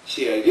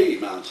 CAD,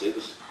 Mount said,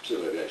 this is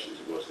Civil Aviation as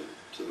it was then,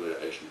 Civil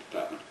Aviation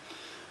Department,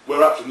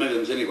 we're up for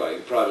millions anyway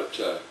in private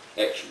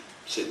action,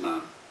 said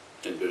Mount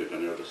in verdict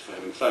on Erebus for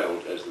having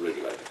failed as the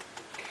regulator.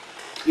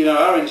 You know,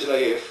 our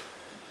NZAF,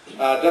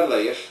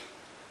 AAF,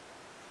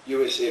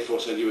 US Air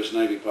Force and US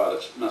Navy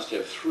pilots must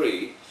have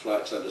 3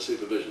 flights under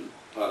supervision.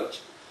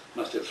 Pilots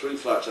must have 3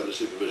 flights under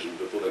supervision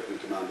before they can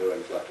command their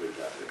own flight to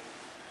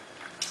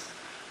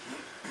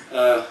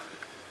Antarctica.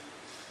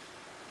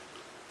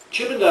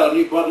 Chippendale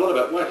knew quite a lot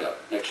about whiteout,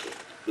 actually.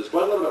 There's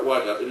quite a lot about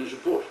whiteout in his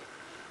report.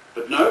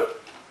 But no,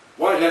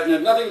 whiteout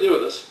had nothing to do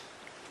with this.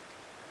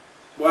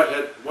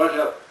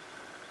 Whiteout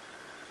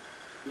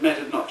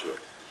mattered not to him.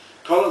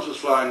 Collins was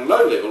flying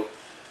low level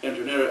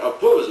into an area of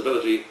poor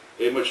visibility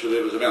in which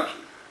there was a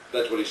mountain.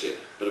 That's what he said.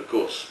 But of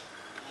course,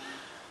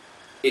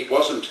 it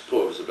wasn't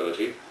poor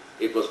visibility,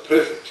 it was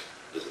perfect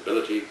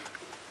visibility,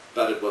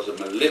 but it was a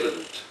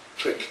malevolent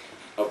trick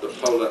of the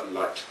polar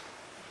light.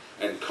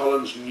 And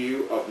Collins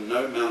knew of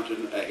no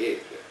mountain ahead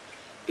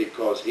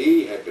because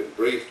he had been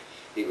briefed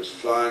he was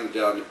flying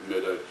down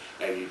McMurdo,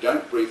 and you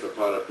don't brief a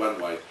pilot one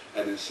way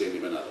and then send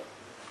him another.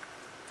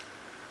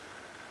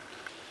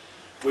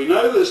 We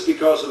know this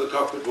because of the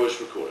cockpit voice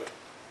recorder.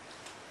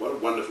 What a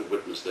wonderful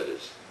witness that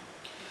is.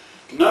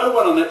 No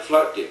one on that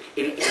flight deck,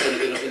 in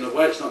a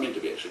way it's not meant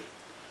to be actually,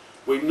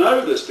 we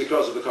know this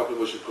because of the cockpit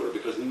voice recorder,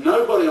 because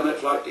nobody on that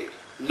flight deck,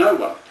 no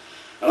one,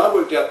 and I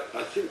worked out,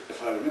 I think,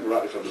 if I remember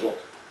rightly from the book,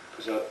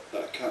 because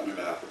I can't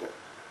remember half the book,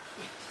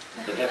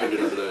 it happened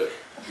in a blur.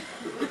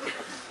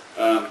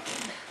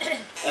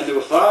 And there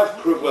were 5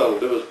 crew, well,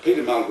 there was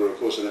Peter Mulgrew, of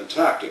course, an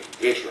Antarctic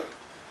veteran.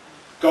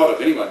 God,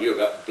 if anyone knew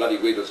about bloody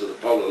weavers of the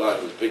polar light,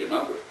 it was Peter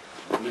Mulgrew.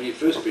 I mean, he'd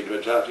first been to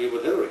Antarctica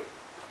with Hillary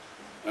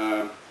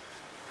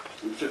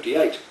in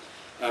 '58.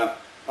 I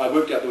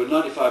worked out there were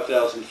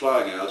 95,000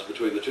 flying hours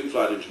between the 2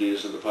 flight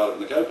engineers and the pilot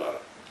and the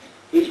co-pilot.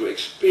 These were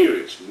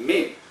experienced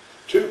men,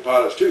 2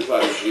 pilots, 2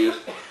 flight engineers,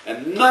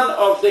 and none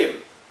of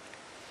them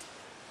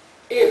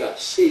ever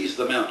sees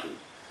the mountain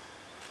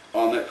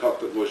on that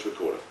cockpit voice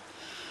recorder.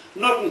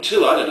 Not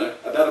until, I don't know,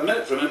 about a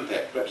minute from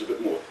impact, perhaps a bit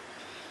more,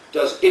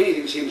 does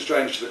anything seem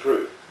strange to the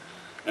crew.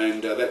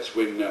 And that's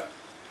when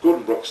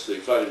Gordon Brooks, the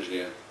flight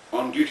engineer,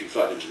 on-duty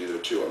flight engineer, there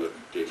were 2 on the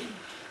deck,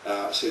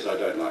 says, I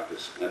don't like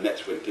this. And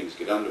that's when things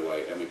get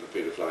underway and we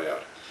prepare to fly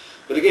out.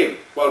 But again,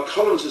 while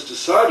Collins is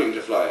deciding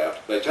to fly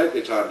out, they take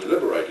their time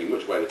deliberating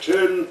which way to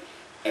turn,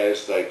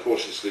 as they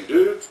cautiously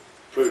do,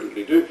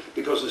 prudently do,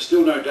 because there's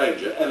still no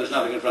danger and there's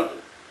nothing in front of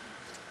them.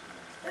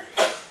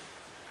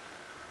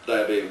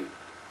 They are being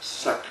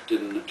sucked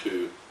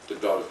into the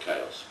god of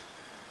chaos.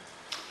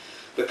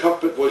 The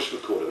cockpit voice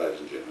recorder, ladies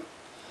and gentlemen.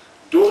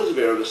 Daughters of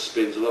Erebus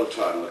spends a lot of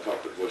time on the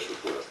cockpit voice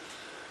recorder.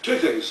 2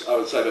 things I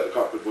would say about the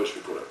cockpit voice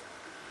recorder,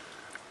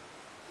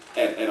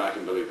 and I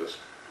can believe this.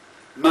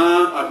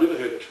 Ma'am, I've never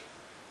heard it.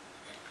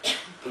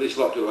 Police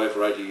locked it away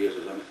for 80 years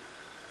or something.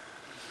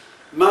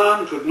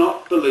 Ma'am could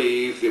not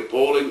believe the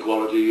appalling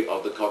quality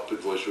of the cockpit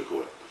voice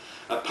recorder.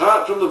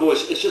 Apart from the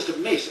voice, it's just a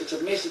mess, it's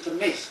a mess, it's a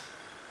mess.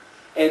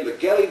 And the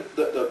galley,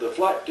 the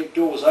flight deck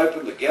door was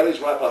open, the galley's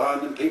right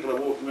behind them, people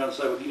are walking around and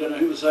say, well, you don't know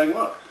who was saying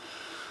what.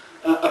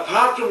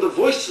 Apart from the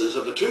voices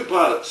of the 2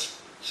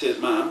 pilots, says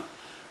Ma'am,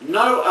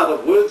 no other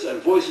words and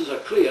voices are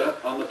clear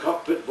on the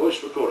cockpit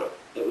voice recorder.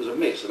 It was a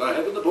mess, and I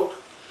have in the book,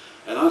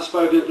 and I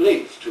spoke at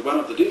length to one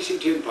of the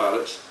DC-10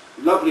 pilots,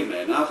 lovely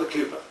man, Arthur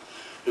Cooper,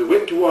 who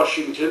went to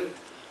Washington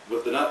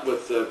with the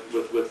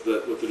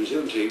New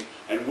Zealand team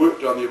and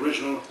worked on the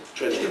original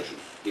transcription.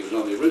 He was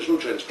on the original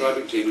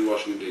transcribing team in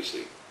Washington,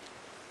 DC.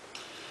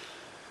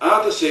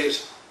 Arthur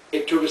says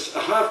it took us a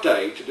half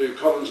day to do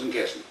Collins and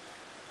Casson.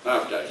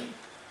 Half day.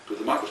 Because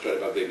the mic was straight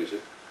above them, he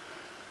said.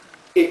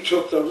 It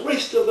took the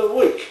rest of the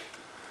week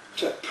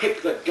to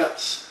pick the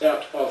guts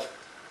out of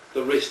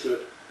the rest of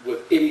it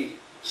with any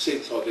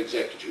sense of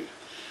exactitude.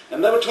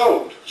 And they were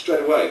told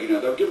straight away, you know,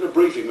 they were given a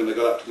briefing when they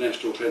got up to the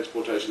National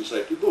Transportation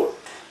Safety Board.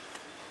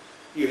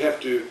 You have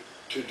to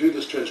do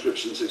this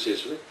transcription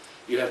successfully,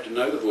 you have to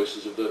know the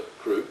voices of the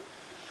crew,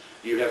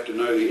 you have to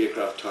know the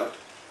aircraft type,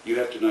 you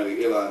have to know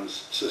the airline's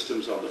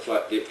systems on the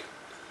flight deck.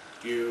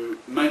 You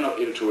may not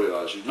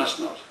editorialise, you must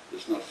not.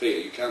 It's not fair.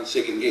 You can't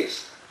second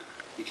guess.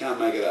 You can't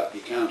make it up.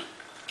 You can't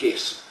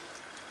guess.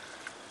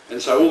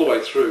 And so all the way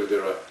through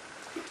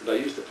they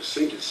use the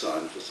percentage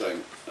sign for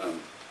saying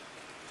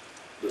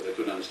that they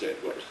couldn't understand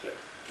what was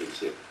being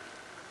said.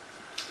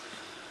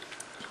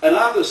 And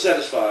Arthur was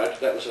satisfied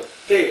that was a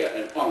fair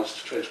and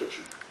honest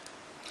transcription.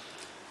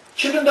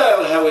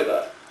 Chippendale,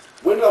 however,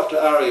 went off to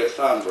RAF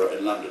Farnborough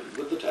in London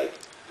with the tape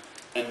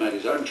and made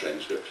his own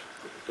transcript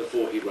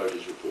before he wrote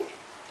his report.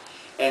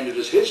 And it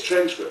is his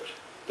transcript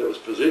that was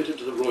presented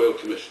to the Royal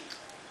Commission.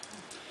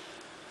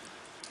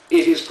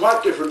 It is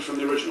quite different from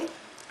the original.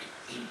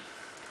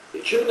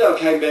 Chippendale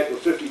came back with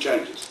 50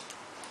 changes.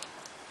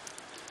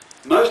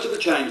 Most of the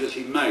changes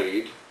he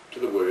made to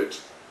the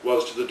words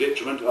was to the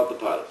detriment of the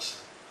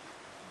pilots.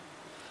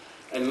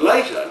 And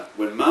later,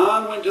 when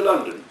Mahon went to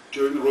London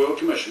during the Royal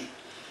Commission,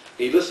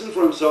 He listened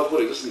for himself,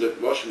 well, he listened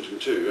at Washington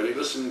too, and he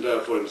listened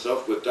for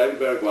himself with David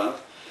Barraguin,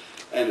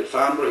 and at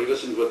Farnborough he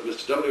listened with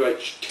Mr.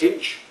 W.H.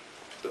 Tench,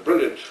 the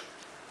brilliant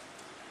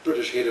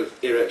British head of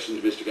air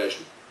accident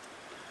investigation.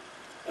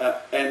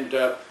 And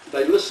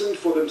they listened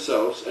for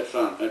themselves at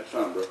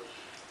Farnborough,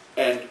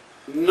 and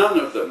none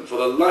of them, for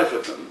the life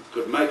of them,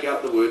 could make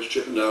out the words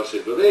Chippendale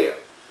said were there.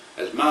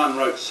 As Mann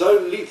wrote so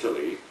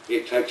lethally,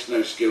 it takes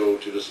no skill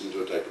to listen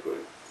to a tape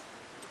recording.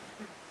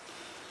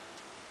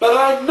 But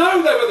I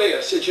know they were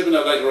there, said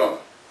Chippendale later on,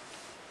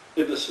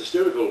 in this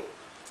hysterical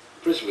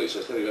press release I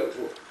was telling you about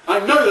before.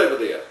 I know they were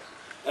there,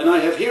 and I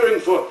have hearing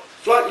for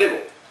flight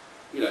level,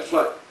 you know,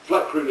 flight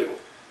crew level.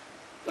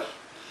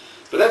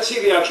 But that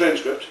CVR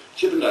transcript,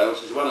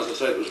 Chippendale's, is the one, as I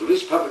say, that was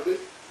released publicly.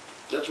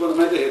 That's the one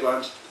that made the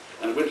headlines,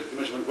 and it went to the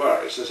Commission of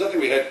Inquiry. So something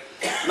we had,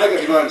 make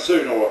up your mind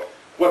soon, or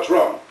what's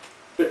wrong?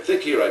 Bit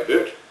thick here, eh,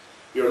 Bert?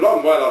 You're a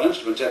long while on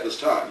instruments at this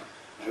time.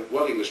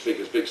 What English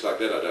speaker speaks like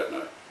that, I don't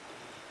know.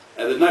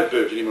 And there's no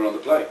Bert anymore on the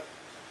plane.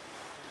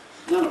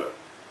 None of it.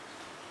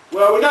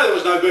 Well, we know there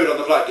was no Bert on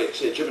the flight deck,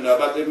 said Chippendale,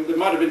 but there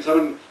might have been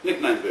someone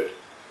nicknamed Bert.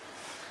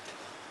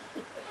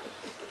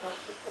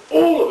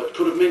 All of it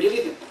could have meant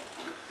anything.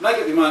 Make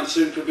up your mind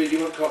soon could be, do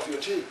you want coffee or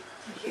tea?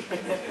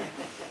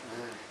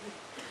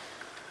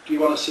 Do you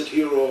want to sit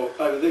here or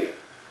over there?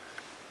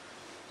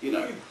 You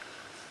know.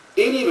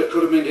 Any of it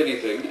could have meant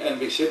anything and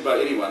be said by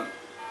anyone,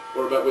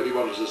 or about whether he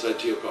wanted to say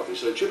tea or coffee.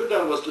 So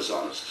Chippendale was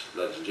dishonest,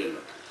 ladies and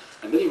gentlemen.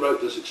 And then he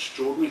wrote this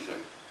extraordinary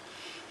thing,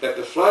 that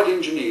the flight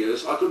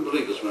engineers, I couldn't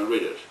believe this when I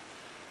read it,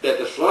 that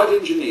the flight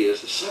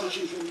engineers, there's so much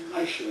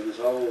information in this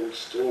old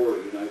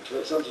story, you know,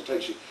 sometimes it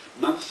takes you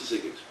months to see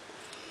things.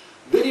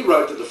 Then he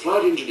wrote that the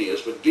flight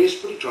engineers were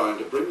desperately trying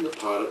to bring the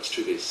pilots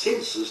to their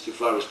senses to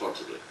fly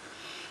responsibly.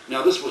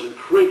 Now this was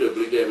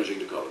incredibly damaging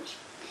to Collins.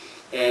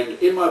 And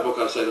in my book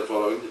I say the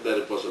following, that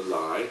it was a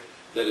lie,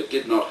 that it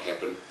did not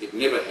happen, it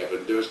never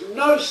happened, there is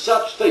no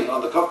such thing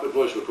on the cockpit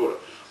voice recorder,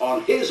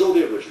 on his or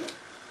the original.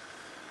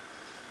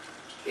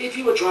 If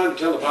you were trying to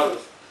tell the pilot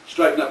to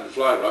straighten up and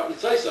fly right, you'd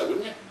say so,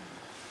 wouldn't you?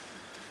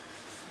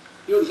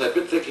 You wouldn't say,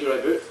 bit thick here,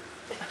 eh, Bert?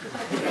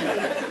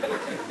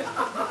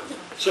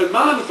 So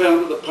Mann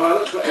found that the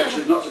pilots were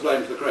actually not to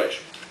blame for the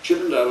crash.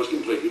 Chippendale was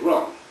completely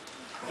wrong.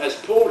 As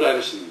Paul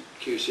Davison,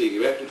 QC,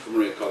 who acted for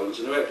Maria Collins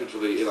and who acted for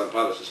the Airline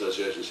Pilots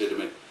Association, said to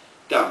me,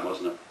 dumb,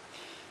 wasn't it?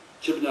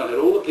 Chippendale had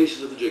all the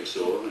pieces of the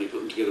jigsaw and he put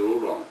them together all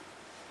wrong.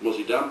 Was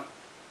he dumb?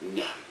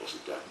 No, he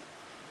wasn't dumb.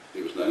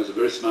 He was known as a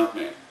very smart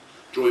man.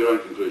 Draw your own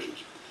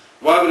conclusions.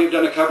 Why would he have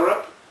done a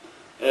cover-up?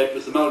 It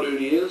was the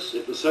Muldoon years.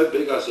 It was so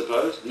big, I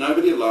suppose.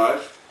 Nobody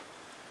alive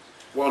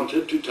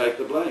wanted to take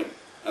the blame.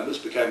 And this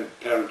became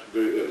apparent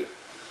very early.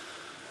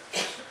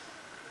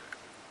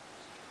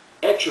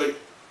 Actually,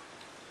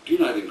 do you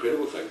know the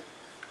incredible thing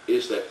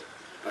is that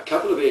a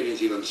couple of Air New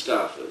Zealand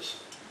staffers,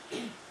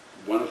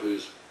 one of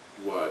whose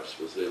wives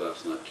was there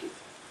last night too,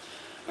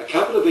 a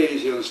couple of Air New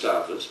Zealand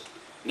staffers,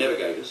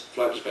 navigators,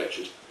 flight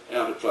dispatchers,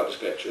 out at flight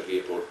dispatch at the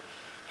airport,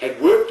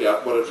 had worked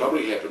out what had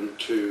probably happened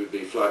to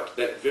the flight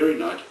that very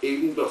night,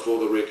 even before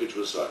the wreckage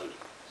was sighted.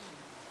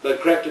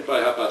 They'd cracked it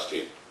by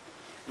 10:30.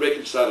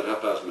 Wreckage started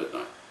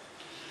midnight.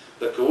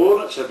 The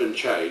coordinates had been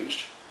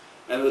changed,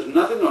 and there was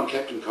nothing on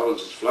Captain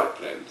Collins's flight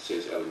plan,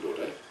 says Alan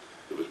Dorte,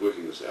 who was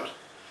working this out.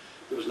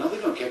 There was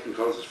nothing on Captain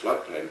Collins's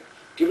flight plan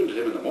given to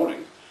him in the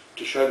morning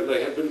to show that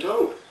they had been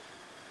told.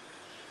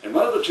 And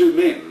one of the two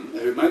men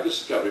who made this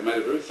discovery made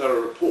a very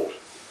thorough report.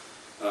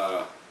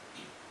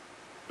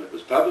 It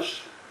was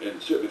published,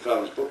 and certainly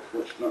Farley's book,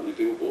 which not many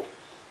people bought,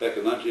 back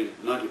in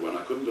 1991.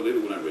 I couldn't believe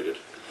it when I read it.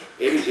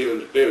 Air New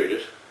Zealand buried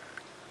it.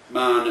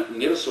 Mann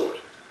never saw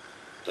it.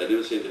 They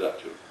never sent it up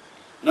to him.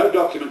 No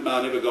document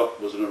Mann ever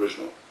got was an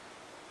original.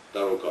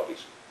 They were all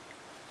copies.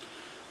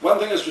 One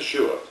thing is for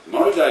sure,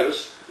 Maury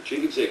Davis, the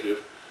chief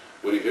executive,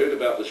 when he heard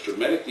about this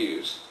dramatic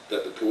news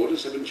that the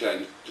coordinates had been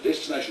changed, the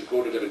destination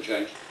coordinate had been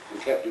changed,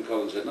 and Captain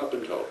Collins had not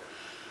been told,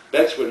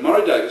 that's when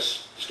Maury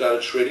Davis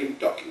started shredding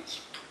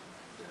documents.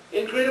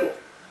 Incredible.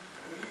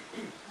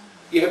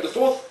 You have the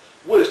fourth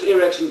worst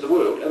air accident in the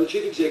world, and the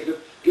chief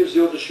executive gives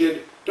the order to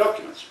shed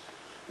documents.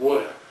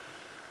 Well,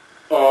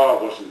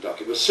 it wasn't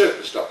documents, it was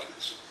surplus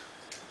documents.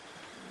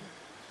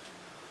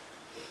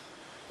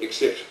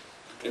 Except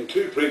in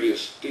two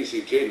previous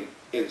DC-10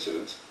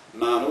 incidents,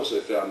 Mann also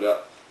found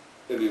out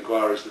in the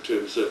inquiries the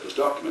term surplus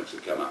documents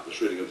had come up, the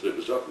shredding of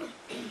surplus documents.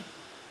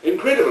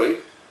 Incredibly,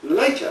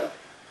 later,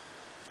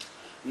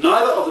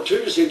 neither of the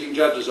two dissenting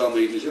judges on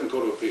the New Zealand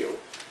Court of Appeal,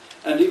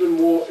 and even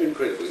more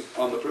incredibly,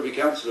 on the Privy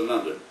Council in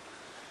London,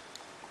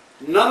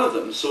 none of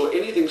them saw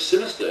anything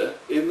sinister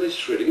in the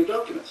shredding of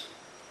documents.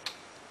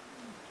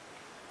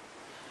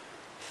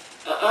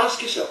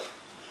 Ask yourself,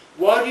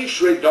 why do you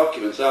shred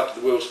documents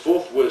after the world's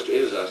fourth worst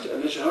air disaster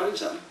unless you're hiding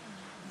something?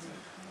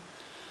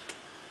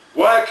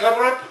 Why a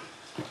cover-up?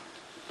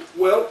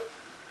 Well,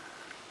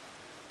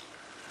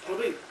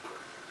 probably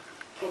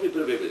a bit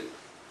of everything.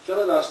 A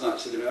fellow last night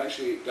said to me, I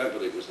actually don't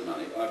believe it was the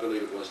money, I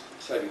believe it was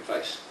saving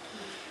face.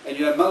 And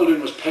you know,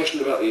 Muldoon was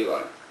passionate about the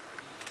airline.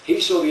 He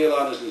saw the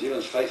airline as New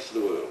Zealand's face to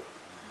the world.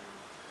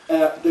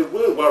 There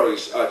were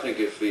worries, I think,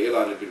 if the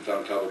airline had been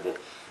found culpable,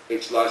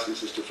 its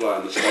licences to fly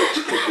in the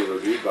States could be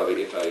reviewed by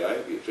the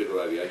FAA, the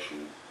Federal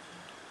Aviation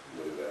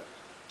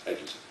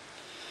Agency.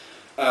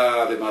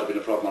 There might have been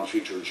a problem on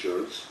future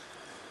insurance.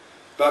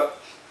 But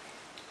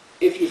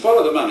if you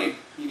follow the money,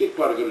 you get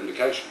quite a good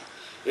indication.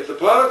 If the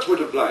pilots were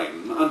to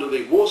blame under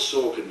the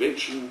Warsaw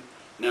Convention,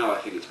 now I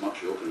think it's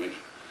Montreal Convention,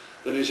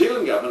 the New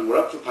Zealand government were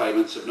up for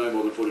payments of no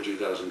more than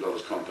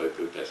 $42,000 compo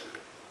per passenger.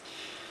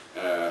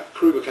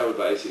 Crew were covered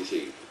by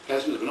ACC.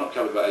 Passengers were not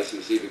covered by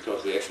ACC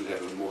because the accident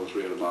happened more than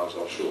 300 miles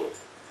offshore.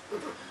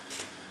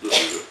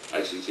 Listen to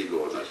ACC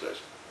law in those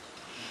days.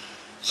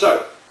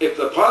 So, if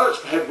the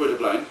pilots were to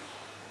blame,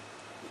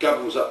 the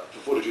government was up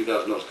for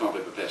 $42,000 compo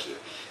per passenger.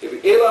 If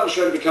the airline was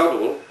shown to be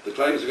culpable, the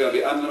claims are going to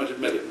be unlimited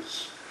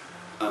millions.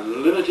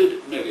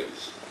 Unlimited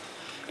millions.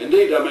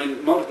 Indeed, I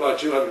mean, multiply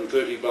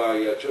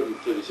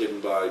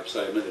 237 by,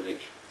 say, a million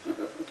each.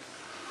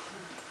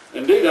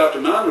 Indeed, after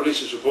Mann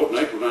released his report in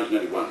April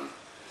 1981,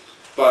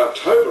 by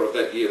October of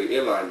that year, the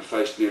airline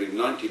faced nearly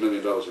 $90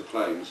 million of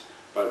claims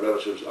by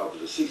relatives of the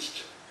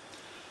deceased.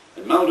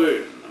 And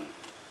Muldoon,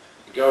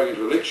 going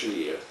into election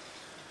year,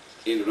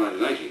 end of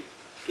 1980,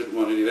 didn't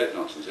want any of that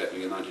nonsense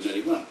happening in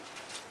 1981.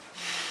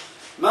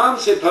 Mann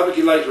said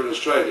publicly later in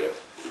Australia,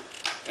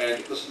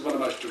 and this is one of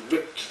the most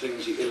direct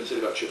things he ever said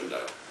about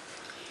Chippendale.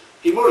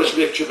 He more or less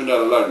left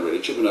Chippendale alone, really.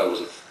 Chippendale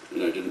was,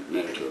 didn't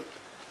matter to him.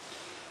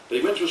 But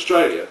he went to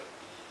Australia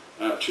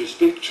to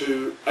speak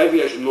to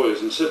aviation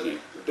lawyers in Sydney,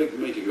 a big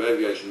meeting of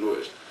aviation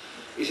lawyers.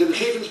 He said the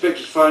Chief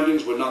Inspector's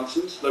findings were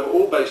nonsense, they were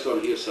all based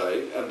on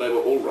hearsay, and they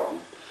were all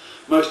wrong.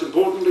 Most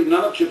importantly,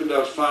 none of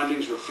Chippendale's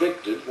findings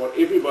reflected what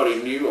everybody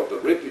knew of the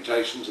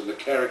reputations and the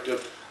character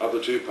of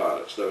the two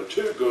pilots. They were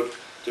too good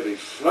to be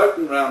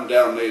floating around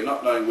down there,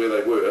 not knowing where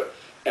they were,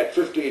 at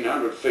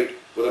 1,500 feet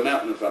with a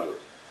mountain in front of them.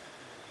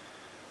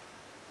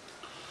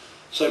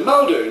 So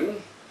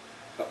Muldoon,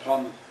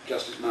 upon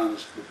Justice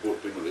Mann's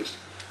report being released,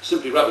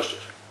 simply rubbished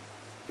it.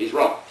 He's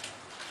wrong.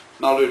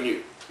 Muldoon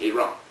knew. He's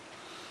wrong.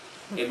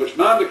 In which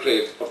Mann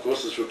declared, of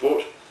course, this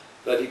report,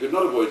 that he could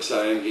not avoid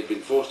saying he'd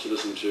been forced to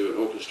listen to an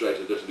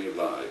orchestrated litany of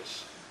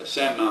lies. As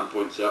Sam Mann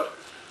points out,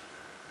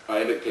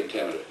 iambic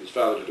pentameter. His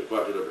father did it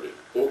quite deliberately.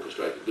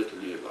 Orchestrated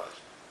litany of lies.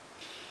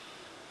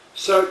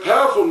 So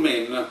powerful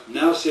men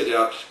now set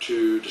out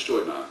to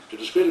destroy Mann, to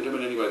discredit him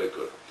in any way they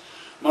could.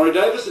 Maury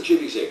Davis, the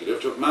chief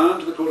executive, took Mann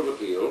to the Court of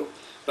Appeal.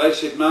 They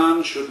said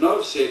Mann should not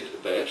have said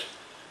that,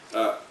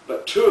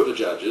 but two of the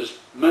judges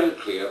made it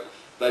clear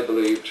they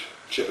believed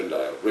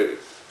Chippendale, really.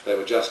 They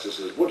were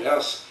Justices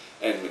Woodhouse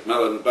and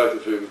McMullen, both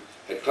of whom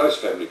had close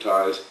family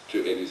ties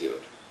to Air New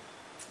Zealand.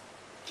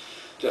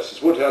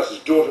 Justice Woodhouse's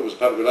daughter was a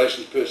public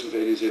relations person for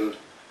Air New Zealand.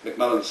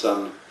 McMullen's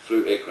son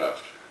flew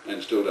aircraft,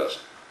 and still does,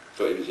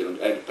 for Air New Zealand,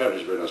 and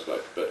apparently is a very nice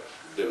bloke, but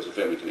there was a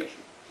family connection.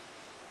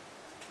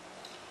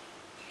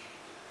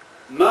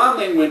 Mann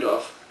then went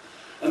off,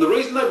 and the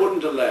reason they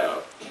wouldn't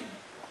allow,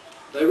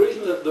 the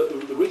reason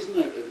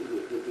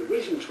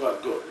was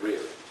quite good,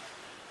 really.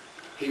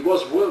 He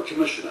was Royal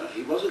Commissioner,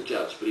 he was a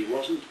judge, but he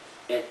wasn't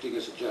acting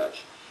as a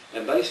judge.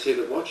 And they said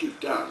that what you've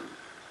done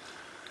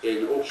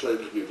in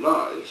orchestrated litany of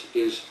lies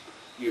is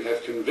you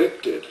have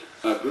convicted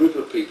a group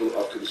of people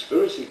of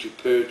conspiracy to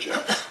perjure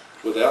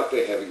without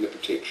their having the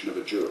protection of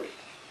a jury.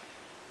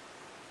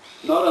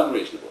 Not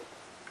unreasonable.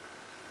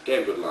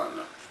 Damn good line,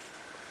 though.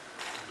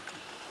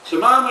 So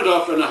Mann went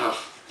off in a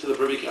huff to the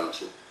Privy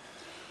Council.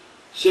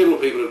 Several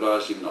people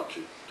advised him not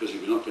to, because he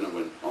was not going to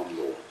win on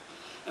law.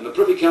 And the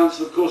Privy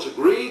Council, of course,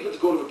 agreed with the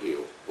Court of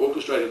Appeal.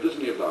 Orchestrated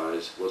litany of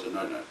lies was a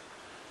no-no.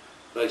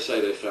 They say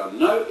they found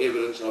no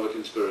evidence of a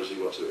conspiracy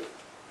whatsoever.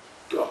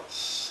 God's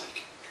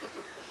sake.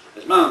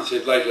 As Mann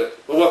said later,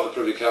 well, what the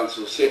Privy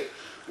Council said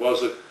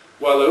was that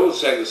while they all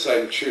sang the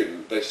same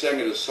tune, they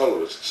sang it as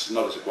soloists,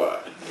 not as a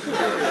choir.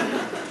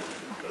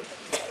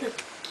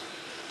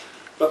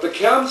 But the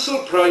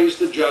council praised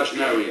the judge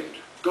no end.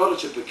 God,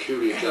 it's a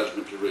peculiar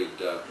judgment to read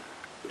the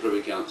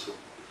Privy Council.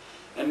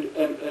 And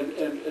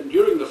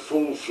during the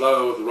full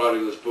flow of the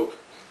writing of this book,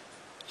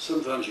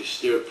 sometimes you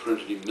stare at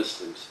print and you miss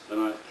things.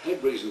 And I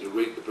had reason to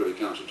read the Privy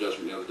Council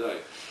judgment the other day.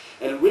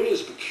 And it really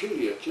is a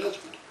peculiar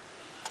judgment.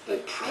 They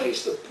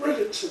praise the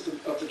brilliance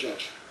of the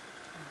judge.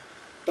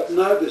 But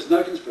no, there's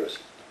no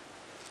conspiracy.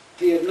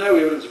 He had no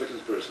evidence of a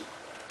conspiracy.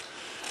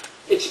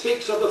 It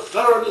speaks of the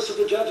thoroughness of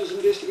the judge's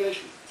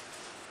investigation.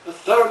 A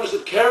thoroughness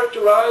that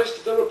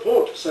characterised the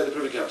report, say the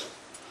Privy Council.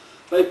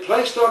 They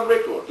placed on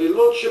record, their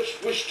lordships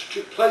wished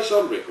to place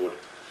on record,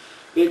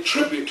 their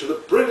tribute to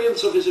the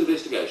brilliance of his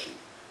investigation.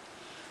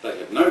 They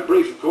had no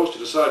brief, of course, to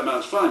decide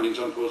Mann's findings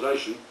on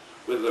causation,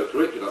 whether they were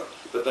correct or not,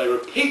 but they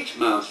repeat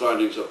Mann's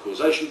findings of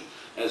causation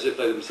as if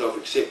they themselves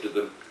accepted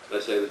them.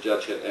 They say the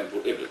judge had ample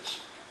evidence.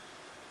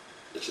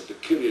 It's a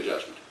peculiar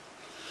judgment.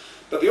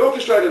 But the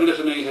orchestrated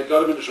litany had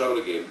got him into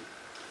trouble again,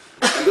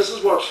 and this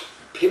is what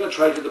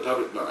penetrated the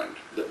public mind,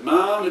 that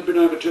Mann had been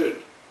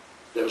overturned.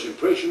 That was the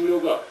impression we all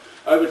got.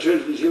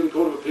 Overturned the New Zealand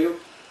Court of Appeal,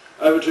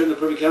 overturned the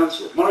Privy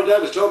Council. Maury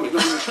Davis told me,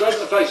 looking him straight in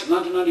the face in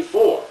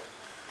 1994,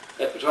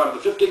 at the time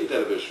of the 15th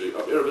anniversary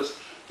of Erebus,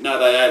 no,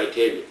 they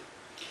overturned it.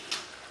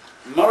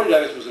 Murray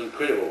Davis was an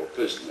incredible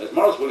person. As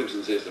Maurice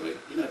Williamson says to me,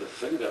 you know, the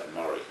thing about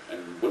Murray,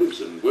 and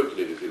Williamson worked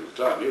at New Zealand at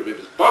the time, he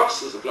remembers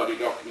boxes of bloody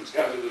documents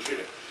going to the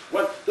shredder.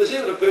 Well, there's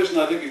even a person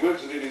I think he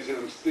works at New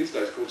Zealand these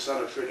days called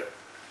Son of Shredder.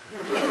 I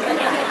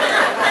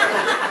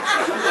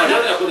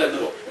don't know I put that in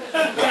the book.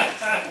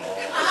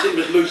 It seemed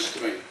loose to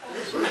me.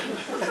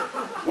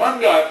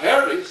 One guy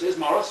apparently, says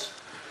Morris,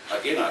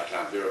 again I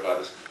can't verify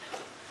this,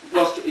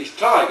 lost his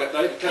tie, but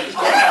they cut his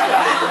tie.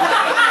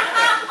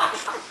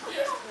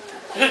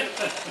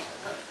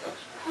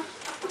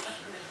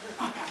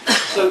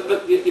 So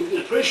but the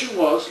impression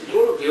was, the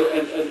Court of Appeal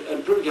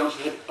and Privy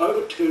Council had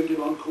overturned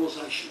him on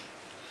causation.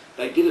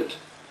 They didn't.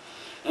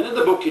 And in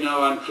the book, you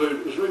know, I include,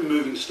 it was very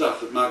moving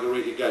stuff that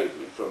Margarita gave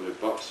me from her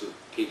box of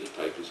Peter's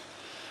papers.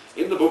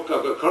 In the book,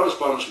 I've got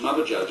correspondence from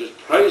other judges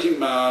praising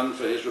Mahon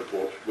for his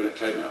report when it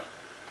came out.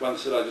 One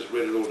said, I just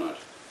read it all night.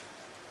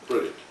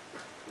 Brilliant.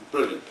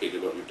 Brilliant,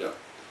 Peter, what you've done.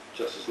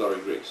 Justice Laurie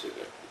Griggs said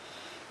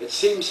that. It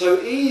seems so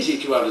easy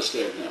to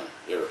understand now,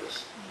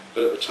 Erebus,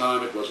 but at the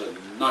time it was a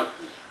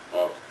nightmare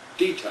of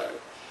detail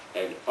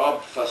and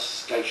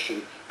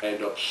obfuscation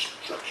and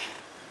obstruction.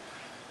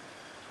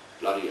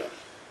 Bloody oath.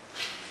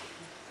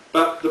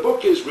 But the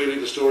book is really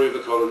the story of the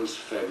Collins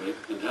family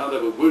and how they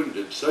were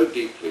wounded so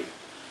deeply,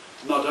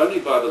 not only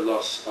by the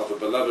loss of a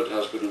beloved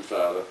husband and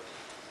father,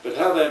 but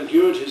how they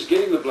endured his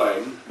getting the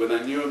blame when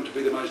they knew him to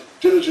be the most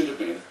diligent of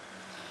men.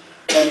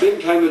 And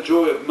then came the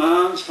joy of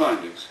Mahon's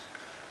findings,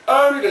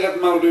 only to have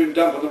Muldoon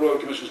dump on the Royal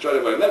Commission straight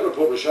away. And that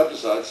report was shoved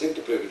aside, sent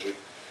to purgatory,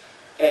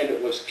 and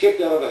it was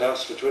kept out of the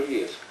house for 20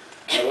 years.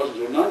 And it wasn't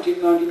until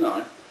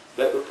 1999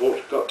 that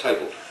report got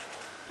tabled,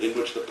 in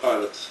which the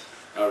pilots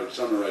are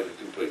exonerated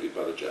completely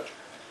by the judge.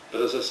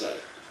 But as I say,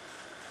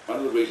 one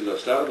of the reasons I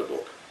started the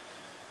book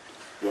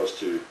was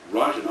to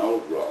right an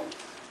old wrong,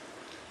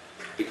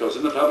 because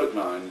in the public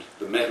mind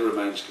the matter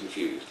remains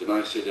confused, and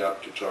I set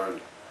out to try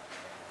and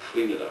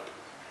clean it up.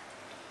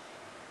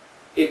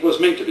 It was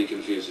meant to be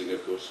confusing,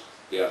 of course,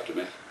 the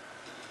aftermath.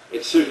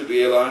 It suited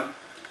the airline,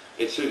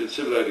 it suited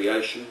civil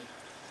aviation,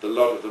 the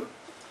lot of them,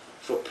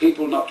 for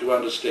people not to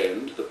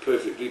understand the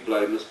perfectly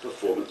blameless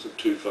performance of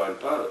two fine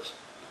pilots,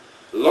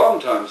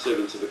 long-time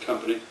servants of the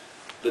company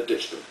that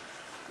ditched them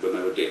when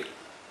they were dead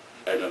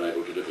and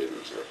unable to defend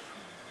themselves.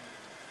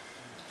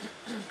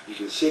 You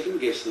can second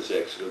guess this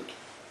accident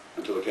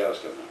until the cows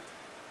come home.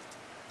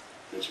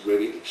 It's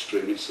really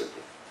extremely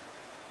simple.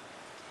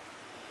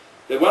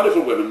 They're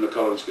wonderful women, the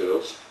Collins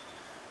girls.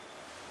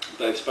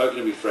 They've spoken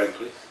to me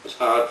frankly. It's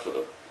hard for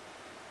them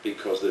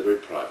because they're very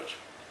private.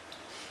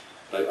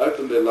 They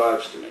opened their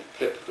lives to me.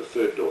 Pip, the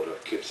third daughter,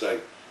 kept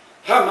saying,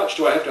 how much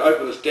do I have to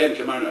open this damn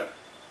kimono?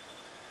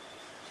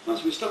 And I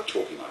said, we stop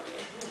talking like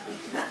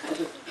that. I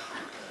said,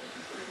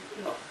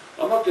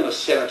 I'm not going to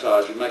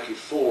sanitise you, make you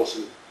fall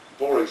some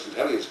boring St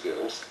Heliers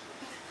girls.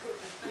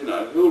 You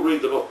know, we'll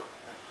read the book.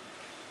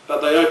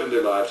 But they opened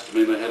their lives to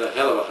me, and they had a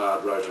hell of a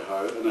hard road to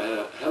hoe, and they had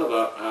a hell of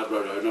a hard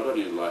road to hoe, not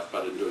only in life,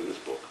 but in doing this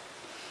book.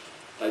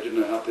 They didn't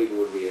know how people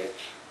would react.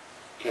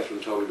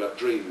 Catherine told me about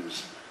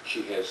dreams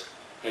she has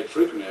had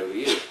frequently over the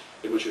years,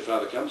 in which her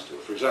father comes to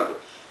her. For example,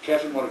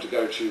 Catherine wanted to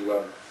go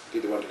to,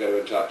 either wanted to go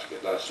to Antarctica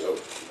last year,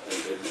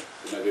 in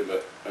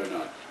November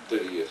 09,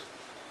 30 years.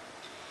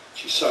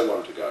 She so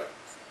wanted to go.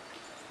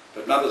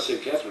 But Mother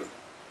said, Catherine,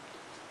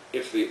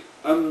 if the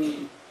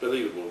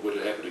unbelievable were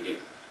to happen again,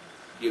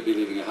 you'd be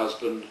leaving a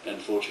husband and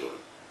 4 children.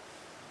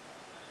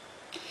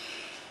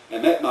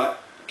 And that night,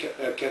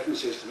 Catherine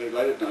says to me,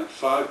 late at night,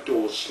 5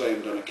 doors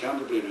slammed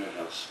unaccountably in her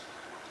house.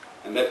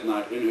 And that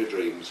night, in her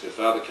dreams, her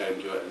father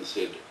came to her and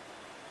said,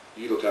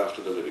 you look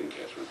after the living,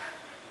 Catherine,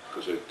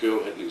 because her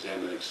girl had an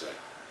exam the next day.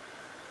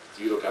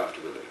 You look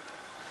after the living.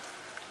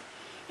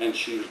 And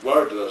she was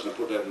worried that I was going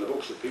to put that in the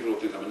book so people would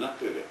think I'm a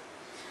nutburger.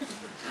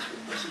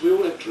 I said, we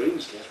all have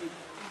dreams, Catherine.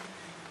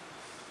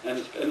 And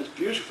it's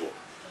beautiful.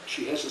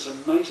 She has this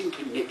amazing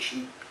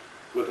connection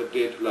with a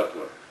dead loved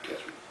one,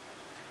 Catherine.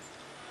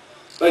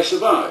 They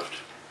survived.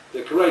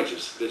 They're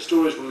courageous. Their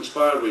stories will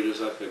inspire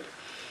readers, I think.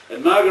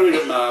 And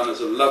Margarita Mahon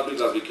is a lovely,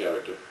 lovely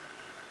character.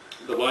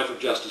 The wife of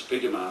Justice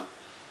Peter Mahon.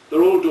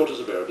 They're all daughters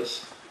of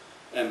Erebus,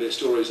 and their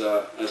stories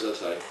are, as I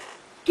say,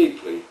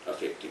 deeply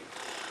affecting.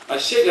 I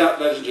set out,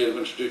 ladies and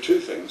gentlemen, to do 2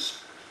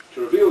 things.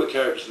 To reveal the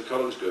characters of the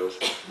Collins girls,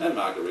 and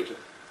Margarita,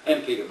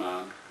 and Peter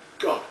Mahon.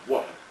 God,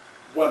 what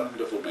a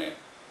wonderful man.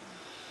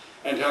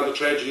 And how the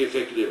tragedy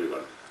affected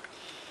everyone.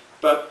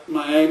 But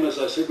my aim, as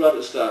I said right at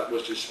the start,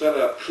 was to spell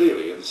out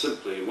clearly and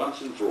simply,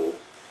 once and for all,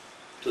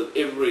 so that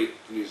every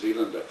New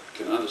Zealander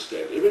can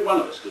understand, every one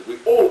of us, because we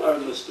all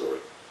own this story,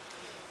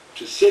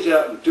 to set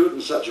out and do it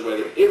in such a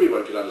way that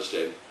everyone can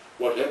understand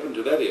what happened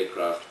to that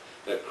aircraft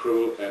that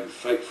cruel and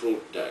fateful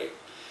day.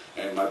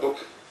 And my book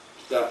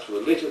starts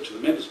with a letter to the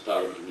Members of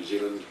Parliament of New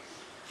Zealand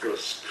for a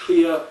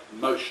clear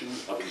motion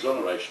of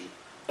exoneration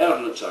out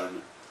on its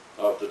own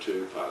of the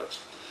 2 pilots.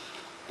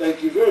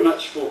 Thank you very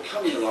much for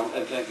coming along,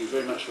 and thank you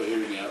very much for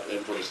hearing me out and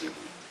for listening to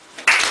me.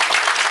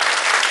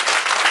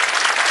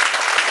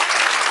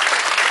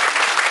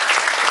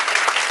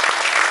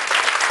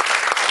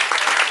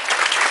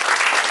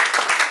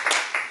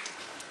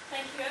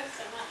 Thank you.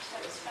 much.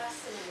 That was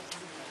fascinating.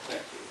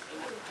 Thank you.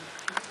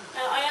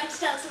 Now, I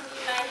understand some of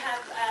you may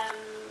have a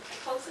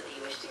concert that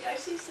you wish to go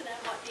to, so now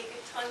might be a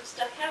good time to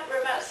duck out.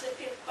 We're about to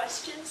field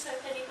questions, so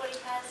if anybody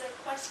has a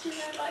question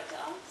they'd like to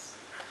ask.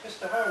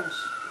 Mr. Holmes,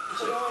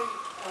 could I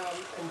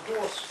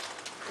endorse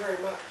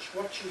very much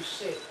what you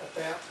said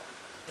about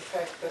the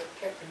fact that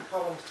Captain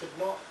Collins did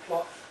not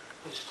plot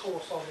his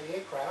course on the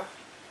aircraft.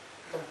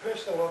 From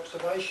personal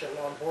observation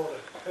on board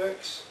of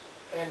Kirk's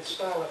and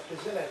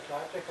Starlifters in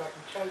Atlantic, I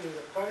can tell you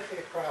that both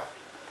aircraft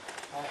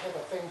have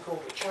a thing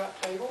called a chart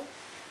table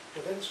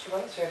with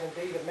instruments and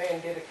indeed a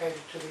man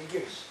dedicated to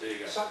their use. There you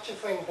go. Such a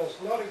thing does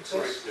not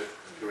exist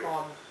Correct.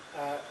 on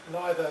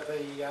neither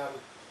the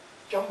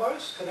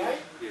jumbos today,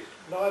 Yes.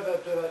 neither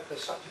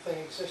does such a thing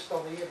exist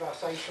on the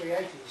Airbus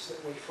A380s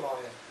that we fly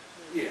in.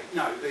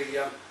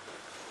 Yeah,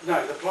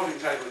 no, the plotting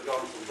table had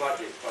gone from flight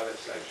deck by that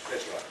stage,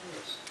 that's right.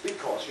 Yes.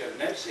 Because you had a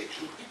nav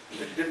section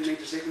that you didn't need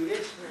to second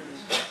guess.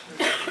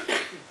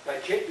 They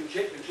checked and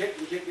checked and checked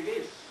and checked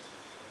again.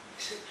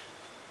 Except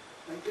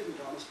they didn't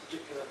on this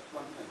particular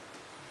one thing.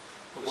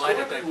 But The why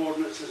story did they? of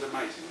coordinates is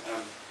amazing.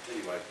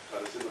 Anyway,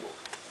 but it's in the book.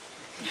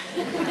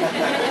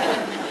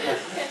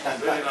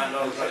 Really no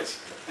knowledge.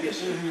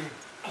 Yes.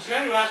 I was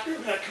going to ask you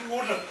about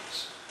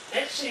coordinates.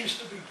 That seems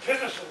to be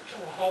pivotal to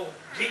the whole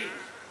deal.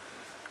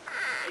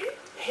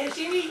 Has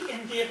any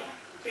endeavour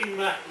been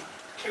made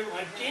to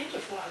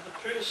identify the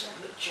person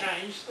that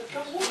changed the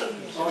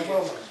coordinates? Oh,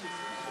 well, no.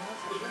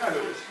 We know who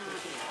it is.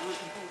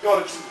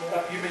 God,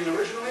 you mean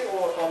originally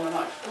or on the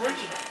night?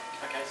 Originally.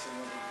 Okay, so you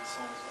want to do the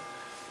songs.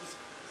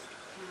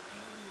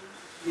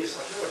 Yes, I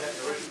know what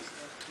happened originally.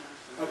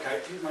 Okay,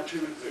 here's my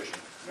 2-minute version.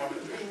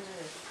 1-minute version.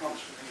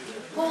 Promise.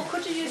 Paul,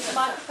 could you use the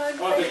microphone?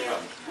 Oh, I beg your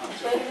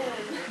pardon.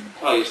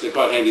 Oh, yes, they're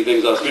quite handy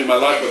things. I spend my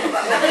life with them.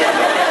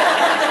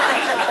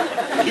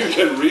 You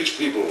can reach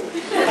people.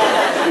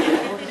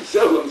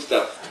 Sell them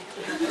stuff.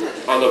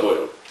 Olive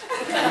oil.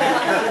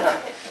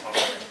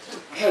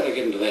 How did I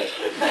get into that?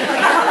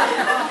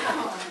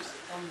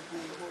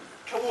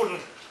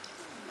 Coordinate.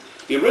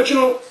 The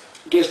original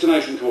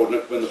destination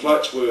coordinate when the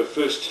flights were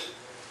first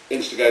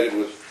instigated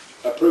with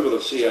approval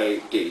of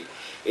CAD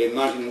in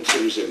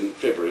 1977,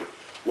 February,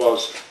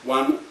 was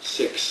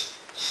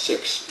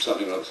 166,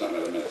 something like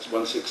minutes,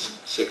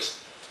 166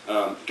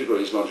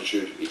 degrees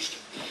longitude east.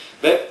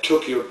 That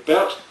took you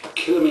about a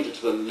kilometre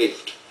to the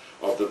left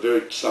of the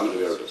very summit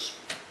of Erebus.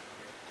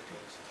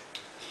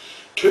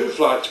 2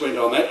 flights went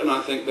on that, and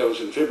I think that was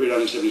in February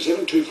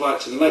 1977, 2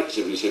 flights in late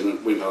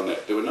 77 went on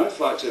that. There were no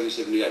flights early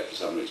 78 for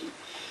some reason.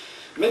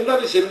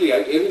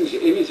 Mid-1978, in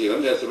New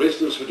Zealand, as the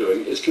rest of us were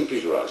doing, is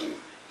computerising.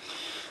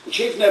 The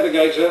chief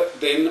navigator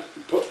then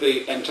put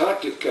the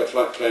Antarctic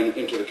flight plan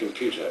into the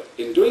computer.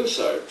 In doing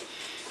so,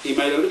 he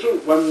made a little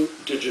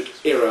 1-digit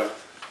error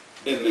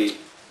in the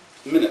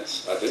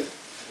minutes, I think,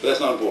 but that's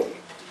not important.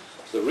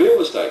 The real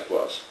mistake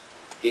was,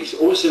 he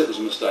always said it was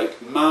a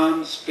mistake.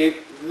 Mann spent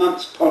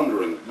months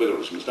pondering whether it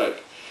was a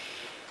mistake.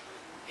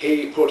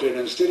 He put in,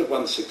 instead of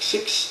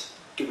 166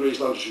 degrees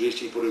longitude east,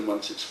 he put in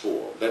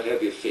 164. That had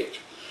the effect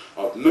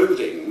of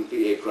moving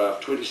the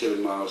aircraft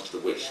 27 miles to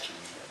the west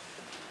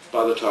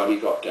by the time he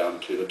got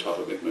down to the top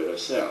of McMurdo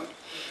Sound.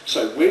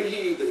 So when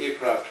the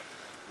aircraft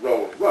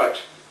rolled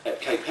right at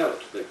Cape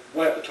Hallett,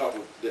 way at the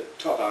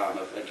top arm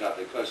of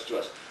Antarctica, close to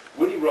us,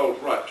 when he rolled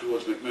right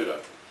towards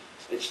McMurdo,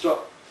 it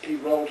stopped, he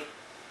rolled,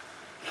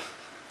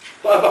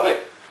 bye-bye.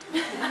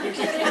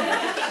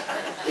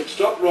 It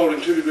stopped rolling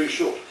 2 degrees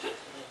short.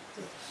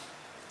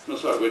 No,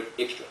 sorry, it went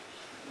extra,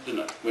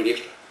 didn't it? Went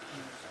extra.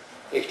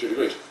 Extra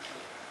degrees.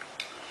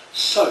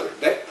 So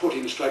that put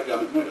him straight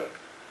down McMurdo.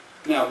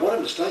 Now, what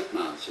a mistake,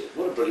 Mann said.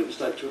 What a brilliant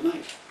mistake to have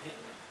made.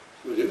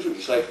 It was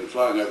infinitely safer than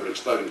flying over an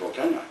exploding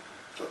volcano,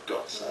 for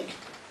God's sake.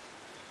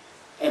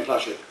 And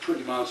plus you're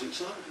 20 miles each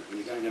side of it when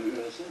you're going down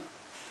McMurdo Sound.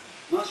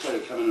 Nice way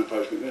to come in and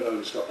approach McMurdo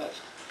and stop that.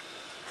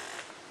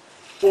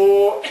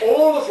 For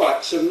all the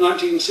flights of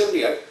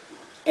 1978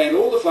 and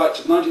all the flights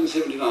of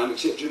 1979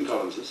 except Jim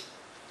Collins's,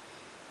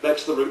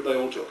 that's the route they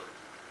all took.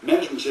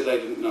 Management said they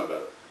didn't know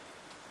about it.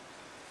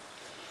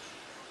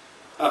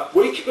 A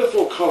week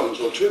before Collins,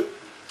 or 2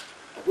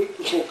 weeks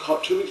before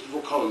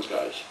Collins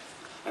goes,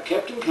 a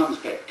captain comes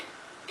back,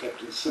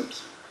 Captain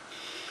Simpson.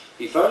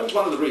 He phones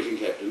one of the briefing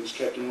captains,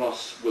 Captain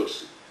Ross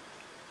Wilson,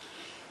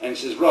 and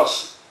says,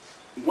 Ross,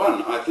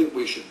 1, I think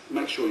we should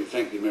make sure you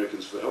thank the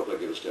Americans for the help they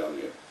give us down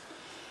there.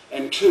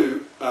 And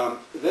 2,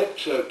 that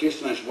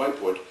destination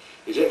waypoint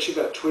is actually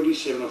about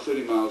 27 or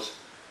 30 miles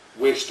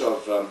west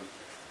of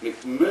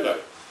McMurdo.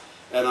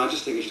 And I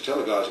just think you should tell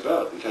the guys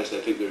about it in case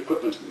they think their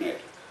equipment's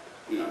mad,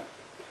 you know.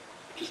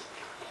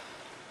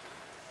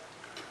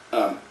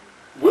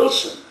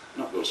 Wilson,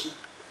 not Wilson,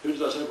 who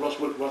did I say? Ross?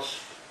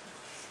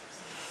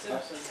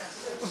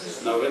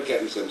 No, that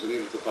Captain Simpson, he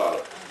was the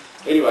pilot.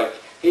 Anyway,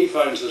 he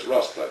phones this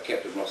Ross bloke,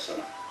 Captain Ross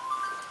Summer.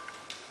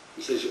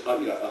 He says, I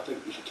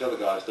think you should tell the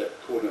guys that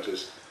coordinate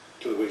is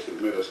to the west of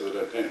McMurdo so they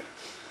don't panic.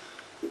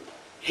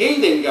 He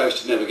then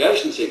goes to the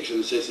navigation section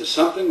and says, there's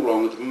something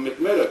wrong with the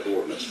McMurdo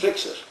coordinates,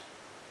 fix it.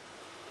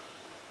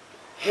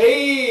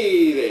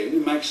 He then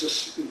then makes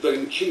us,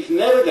 the chief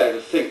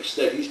navigator thinks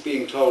that he's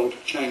being told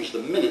to change the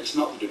minutes,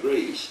 not the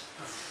degrees.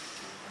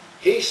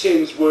 He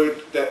sends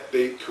word that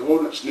the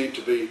coordinates need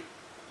to be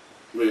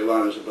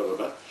realigned as a blah blah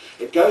blah.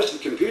 It goes to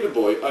the computer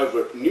boy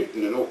over at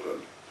Newton in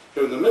Auckland,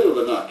 who in the middle of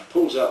the night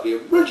pulls out the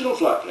original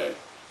flight plan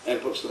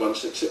and puts the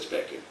 166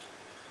 back in.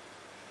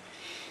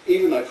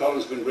 Even though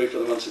Collins has been briefed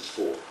on the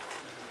 164.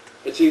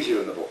 It's easier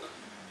in the book.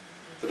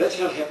 But that's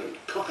how it happened.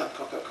 Cock up,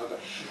 cock up, cock up.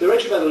 There are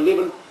actually about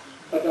 11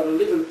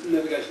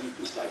 navigation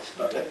mistakes,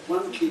 but that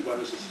one key one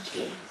is a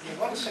 64. The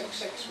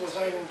 166 was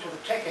aiming to the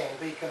Takan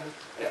beacon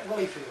at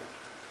Lilyfield.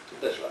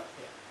 That's right.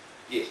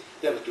 Yeah. Yes,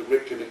 that was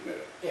direct to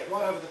McMurdo. Yeah,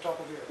 right over the top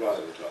of Erebus. Right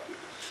over the top.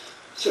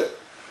 So,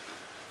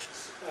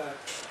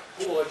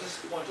 Paul, I just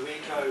want to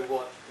echo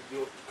what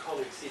your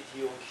colleague said to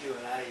you on Q&A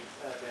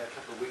about a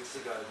couple of weeks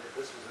ago, that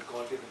this was a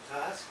God-given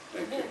task.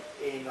 thank you.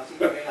 And I think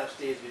you ran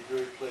upstairs to be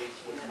very pleased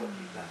with what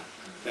you've done.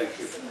 Thank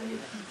you.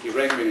 He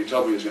rang me and he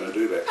told me he was going to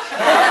do that.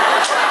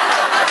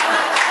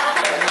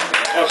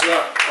 Oh,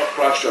 sorry. Oh,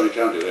 Christ, John, you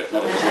can't do that.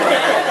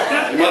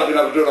 You might have been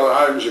able to do it on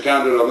Holmes, you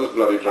can't do it on this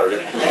bloody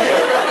program. A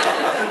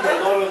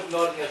lot of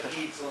nodding of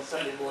heads on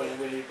Sunday morning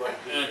when everybody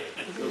did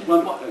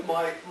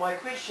that. My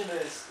question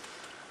is,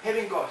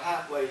 having got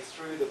halfway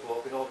through the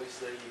book, and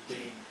obviously you've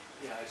been,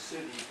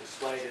 certainly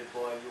persuaded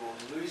by your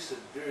lucid,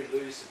 very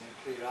lucid and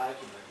clear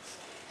arguments,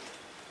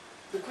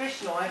 the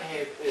question I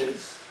have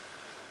is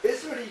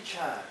there any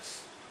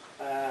chance,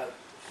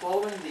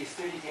 following the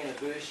 30th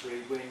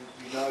anniversary, when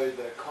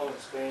the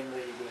Collins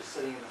family were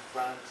sitting in the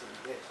front and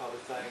that type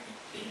of thing,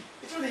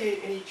 is there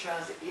any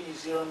chance that Air New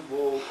Zealand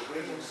will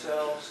agree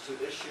themselves to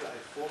issue a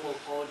formal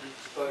apology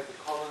to both the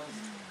Collins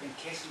and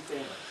Cassie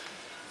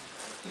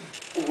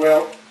families?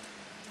 Well,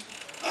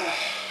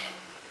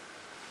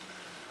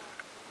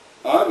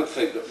 I would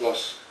think that Rob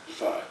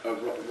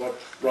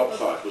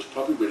Fyfe was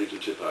probably ready to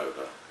tip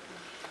over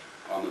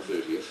on the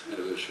 30th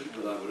anniversary,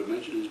 but I would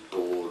imagine he's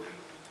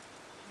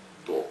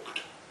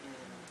balked.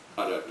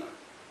 I don't know.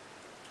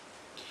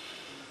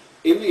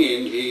 In the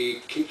end, he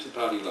keeps the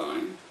party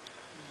line,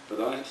 but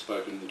I have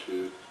spoken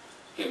to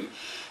him.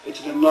 It's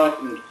an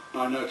enlightened,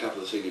 I know a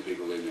couple of senior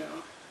people there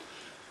now.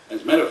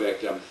 As a matter of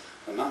fact,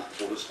 a month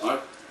before this,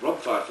 Rob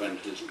Fyfe and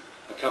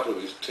a couple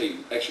of his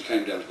team actually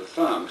came down to the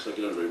farm because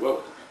they get on very well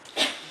with them.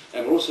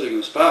 And we're all sitting in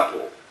the spa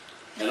pool,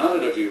 and I don't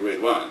know if you red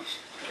wines.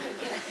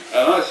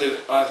 And I said,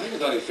 I think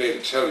it's only fair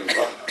to tell you,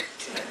 Rob,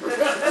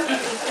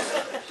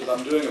 that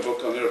I'm doing a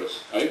book on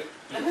Erebus, eh?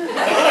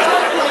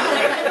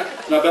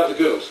 No, about the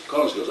girls,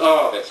 Collins girls.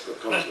 Oh, that's good,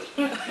 Collins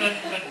girls.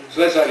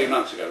 So that's 18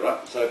 months ago,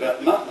 right? So about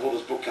a month before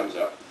this book comes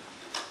out,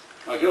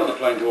 I get on the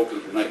plane to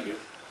Auckland from Napier,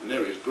 and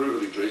there he is,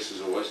 brutally dressed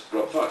as always,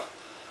 Rob Fyfe.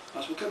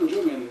 I said, well, come and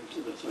join me, and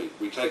so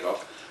we take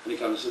off, and he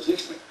comes and sits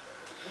next to me.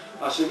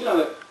 I said,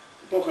 that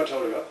book I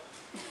told you about?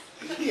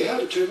 He said, yeah, how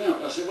did it turn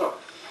out? I said, well,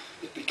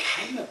 it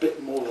became a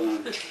bit more than I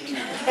intended.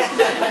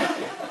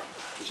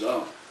 He said,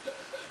 oh.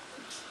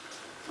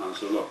 I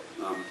said, look,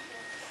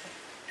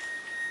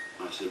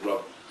 I said,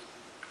 Rob,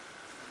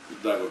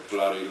 they were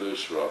bloody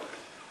loose, Rob.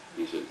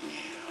 He said,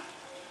 yeah.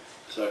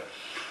 So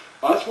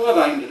that's why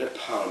I've aimed it at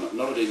Parliament,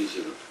 not at Air New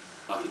Zealand.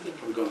 I think they've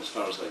probably gone as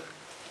far as they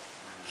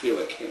feel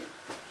they can.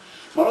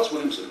 Morris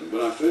Williamson,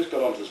 when I first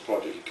got onto this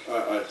project,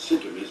 I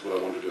said to him, here's what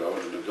I want to do, I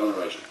want an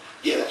exoneration.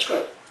 Yeah, that's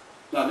great.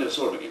 No, I never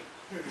saw him again.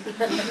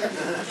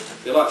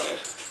 They're like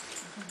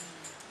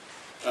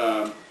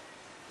that.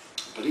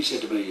 But he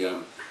said to me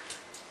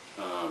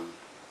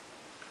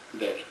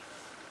that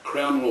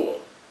Crown Law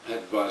had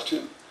advised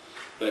him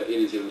that Air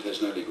New Zealand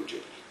has no legal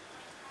jeopardy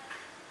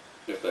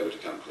if they were to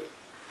come clear.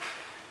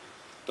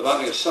 But I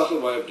think a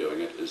subtle way of doing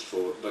it is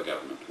for the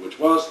government, which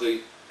was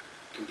the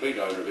complete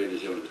owner of Air New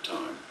Zealand at the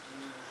time,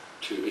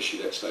 to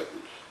issue that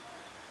statement.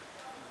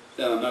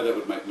 Now I know that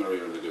would make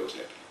Maria and the girls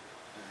happy,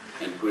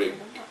 and Greg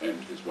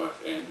and his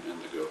wife Anne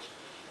and the girls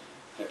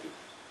happy.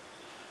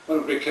 One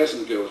of Greg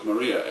Cassin's girls,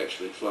 Maria,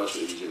 actually flies to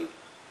New Zealand,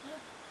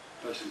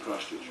 based in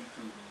Christchurch.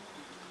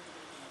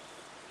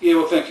 Yeah,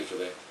 well, thank you for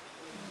that.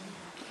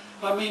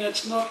 I mean,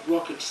 it's not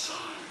rocket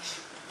science.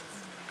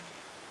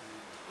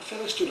 A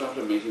fellow stood up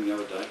at a meeting the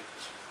other day.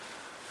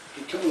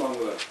 He'd come along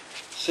with a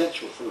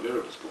satchel full of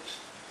Erebus books.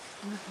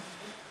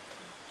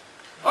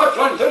 I've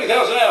flown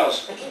 30,000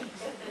 hours.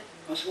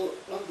 I said, well,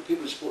 a lot of the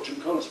people who support Jim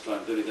Collins have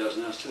flown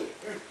 30,000 hours too.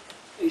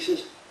 He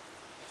says,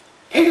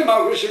 Peter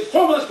Mulgrew said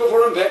 4 minutes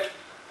before impact,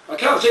 I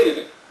can't see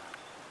anything.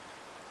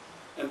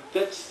 And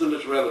that's the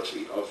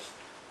literality of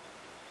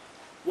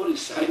what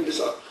he's saying. Is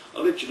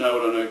I'll let you know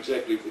what I know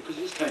exactly, because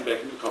he just came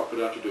back in the cockpit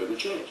after doing the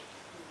chat.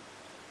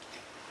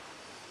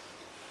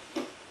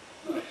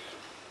 Oh,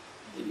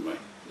 anyway.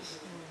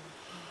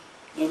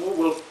 No more,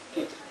 well,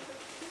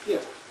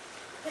 yeah.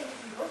 Thank you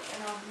for your book,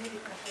 and I'm really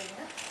appreciating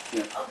it.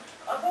 Yeah.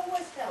 I've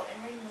always felt, in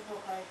reading the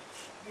book, I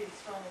really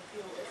strongly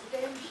feel it's a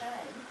damn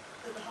shame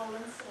that the whole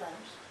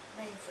incident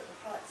means that the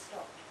flight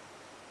stopped.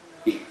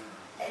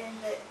 And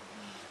that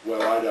Well,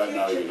 I don't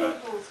know, you know.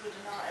 peoples were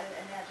denied,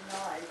 and now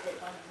denied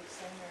that wonderful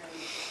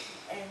scenery.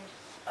 And,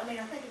 I mean,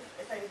 I think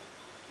if they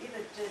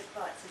ever did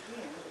flights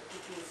again, it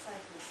would be as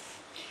safe as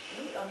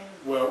any. I mean,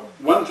 Well,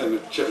 one thing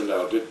that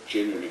Chippendale did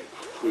genuinely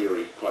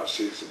query quite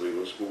sensibly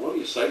was, well, what are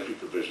your safety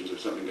provisions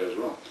if something goes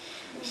wrong?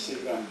 You see,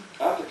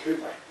 Arthur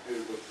Cooper, who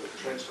was the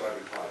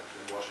transcribing pilot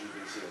in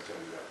Washington DC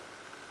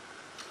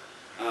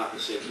and he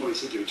said, well, he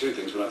said to me two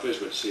things when I first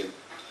went to see him.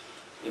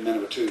 In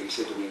Manawatu 2, he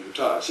said to me,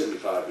 retired,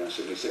 75 now,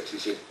 76, he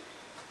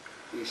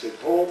said,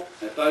 Paul,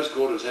 if those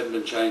quarters hadn't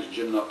been changed and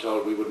Jim not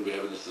told, we wouldn't be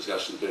having this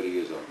discussion 30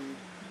 years on.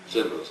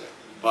 Simple as that.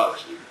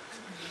 Pilots do.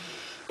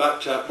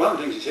 But one of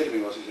the things he said to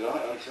me was, he said,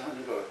 I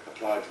never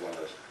applied for one of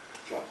those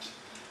flights.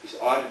 He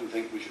said, I didn't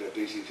think we should have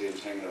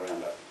DC-10s hanging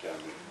around up down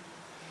there.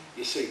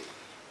 You see,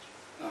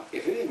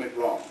 if anything went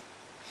wrong,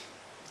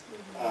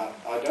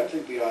 I don't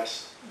think the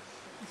ice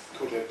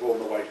could have borne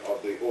the weight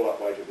of the all-up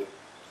weight of the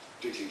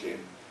DC-10.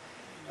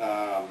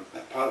 A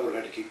pilot would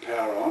have had to keep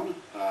power on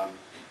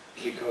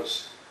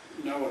because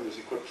no one was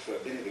equipped for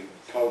anything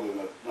colder than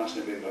a nice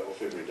November or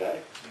February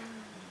day.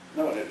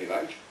 No one had any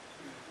luggage.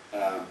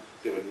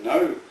 There were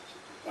no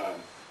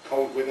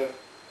cold weather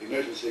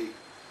emergency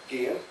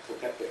gear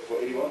for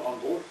anyone on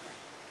board.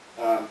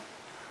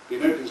 The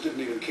Americans didn't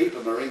even keep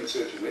a marine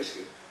search and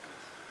rescue.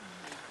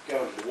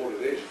 Go into the water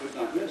there, you could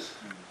not miss.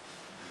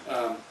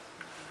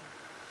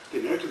 The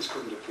Americans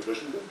couldn't have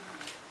provisioned them.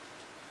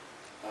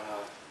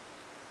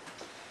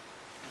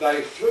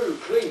 They flew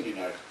clean, you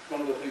know.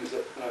 One of the things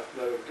that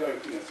they would go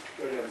down,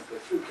 they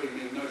flew clean,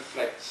 meaning no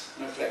flaps,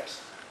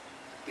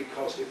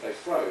 because if they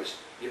froze,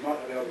 you might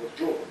not be able to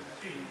withdraw them.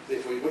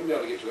 Therefore, you wouldn't be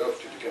able to get to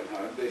altitude to come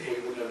home. Therefore,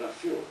 you wouldn't have enough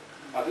fuel.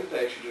 I think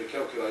they actually did a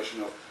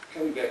calculation of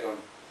coming back on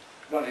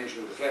one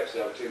engine with the flaps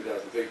out of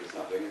 10,000 feet or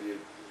something, and you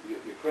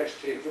crash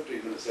 10,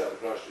 15 minutes out of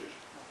Christchurch.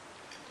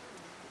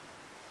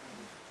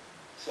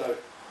 So,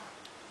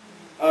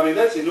 I mean,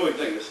 that's the annoying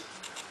thing is,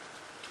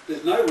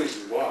 there's no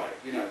reason why,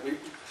 you know, we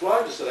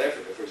fly to South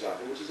Africa, for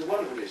example, which is a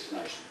wonderful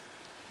destination,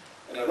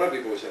 and our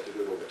rugby boys have to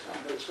do it all the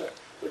time, but it's great.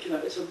 But you know,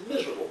 it's a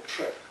miserable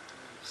trip,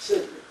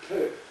 Sydney,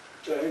 Perth,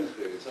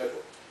 Johannesburg and so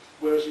forth,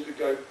 whereas you could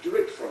go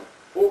direct from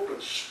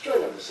Auckland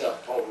straight on the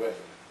South Pole to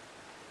Africa.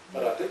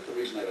 But I think the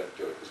reason they don't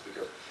do it is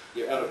because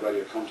you're out of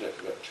radio contact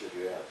for about 2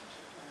 hours.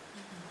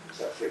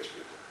 So that freaks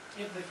people.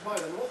 If they fly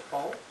the North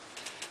Pole.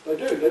 They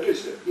do,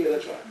 sir. Yeah,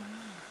 that's right.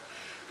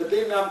 But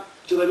then,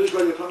 do they lose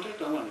radio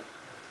contact? I wonder.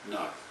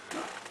 No.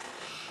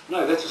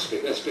 No, that's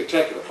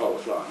spectacular polar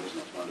flying, isn't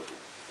it? It's wonderful.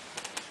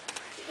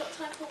 We've got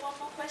time for one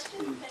more question,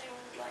 if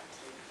anyone would like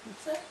to.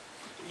 Sir?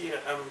 Yeah,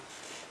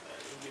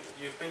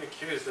 you've been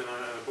accused in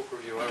a book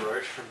review I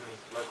wrote from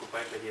the local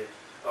paper here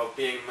of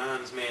being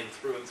Man's man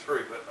through and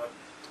through, but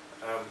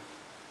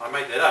I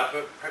made that up,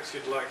 but perhaps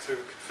you'd like to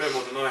confirm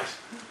or deny it.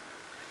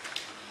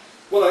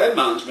 Well, I am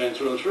Man's man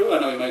through and through. I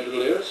know he made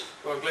little errors.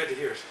 Well, I'm glad to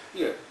hear it.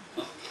 Yeah.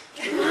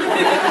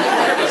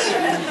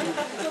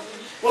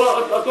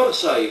 Well, I've got to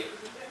say,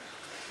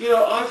 you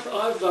know,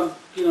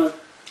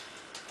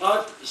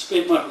 I've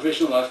spent my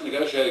professional life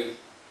negotiating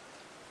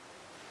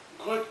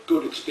quite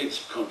good,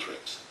 expensive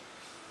contracts.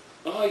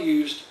 I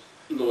used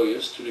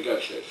lawyers to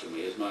negotiate for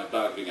me as my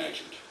bargaining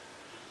agent.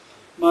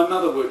 My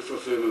mother worked for a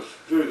firm of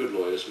very good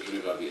lawyers for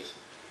 25 years.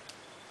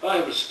 I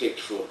have respect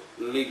for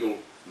legal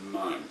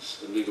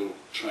minds and legal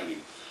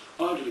training.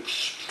 I did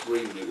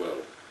extremely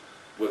well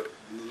with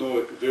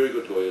very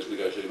good lawyers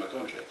negotiating my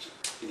contracts,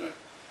 you know.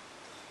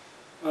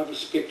 I have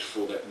respect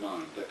for that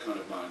mind, that kind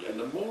of mind. And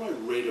the more I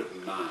read of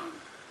Mann,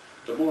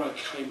 the more I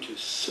came to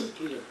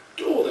simply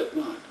adore that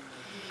mind.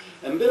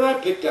 And then I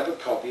picked up a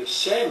copy of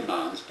Sam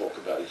Mann's book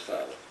about his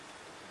father,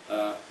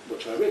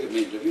 which I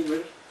recommend. Have you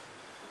read it?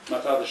 My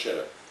Father's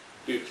Shadow.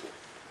 Beautiful.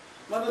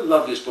 One of the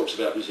loveliest books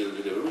about New Zealand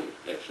you've ever read,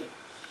 actually.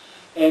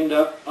 And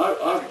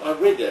I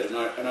read that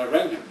and I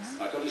rang him.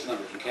 I got his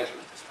number from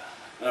Catherine.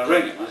 And I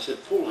rang him. I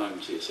said, Paul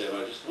Holmes here, Sam.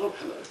 I just, oh,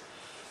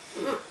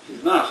 hello.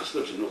 He's an artist,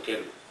 lives in North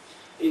Canterbury.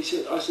 I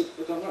said,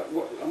 look, I'm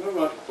going to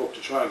write a book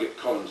to try and get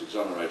Collins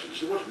exonerated. He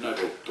said, what have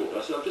Noble thought?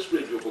 I said, I've just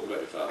read your book about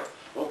your father.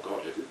 Oh,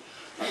 God, have you?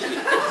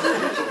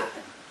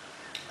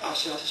 I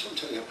said, I just want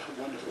to tell you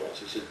how wonderful it was.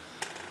 He said,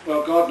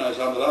 well, God knows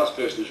I'm the last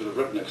person who should have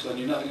written it because I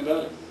knew nothing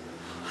about him.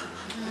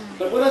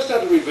 But when I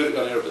started to read Verdict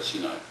on Erebus,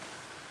 you know,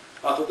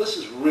 I thought, this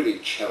is really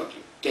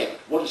challenging. Damn it,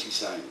 what is he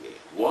saying there?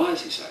 Why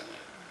is he saying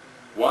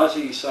that? Why is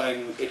he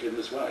saying it in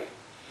this way?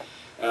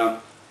 I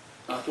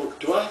thought,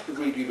 do I have to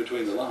read you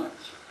between the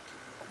lines?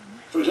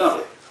 For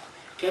example,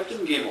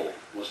 Captain Gemmell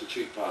was the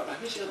chief pilot. Now,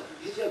 here's the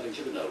other thing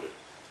Chippendale did.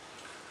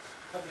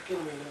 Public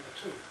enemy number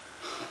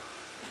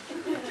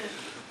 2.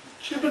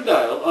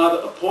 Chippendale either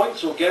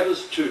appoints or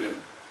gathers to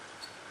him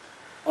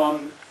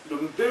on the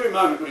very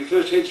moment when he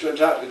first heads to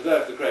Antarctica the day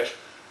after the crash,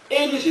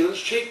 Air New Zealand's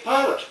chief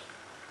pilot.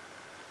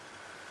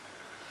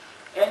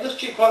 And this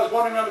chief pilot is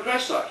wandering around the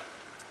crash site.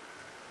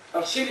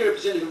 A senior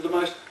representative of the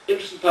most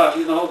interested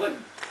party in the whole thing.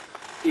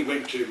 He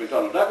went to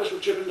McDonnell Douglas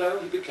with Chippendale.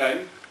 He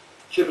became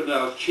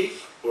Chippendale's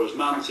chief, or as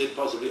Mann said,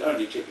 possibly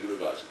only technical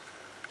advisor.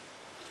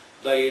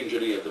 They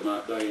engineered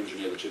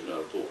the Chippendale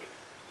report.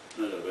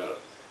 No doubt about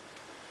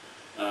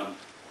it.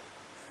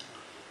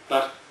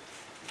 But,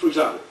 for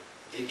example,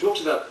 he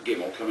talks about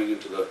Gemmell coming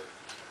into the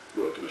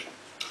Royal Commission.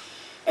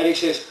 And he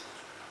says,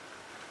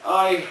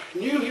 I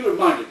knew he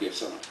reminded me of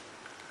someone.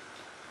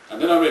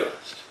 And then I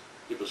realised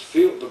it was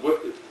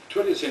the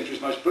 20th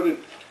century's most brilliant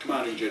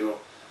commanding general,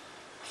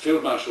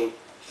 Field Marshal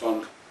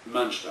von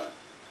Manstein.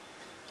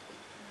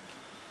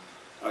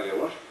 I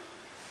go, what?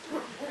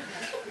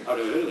 I've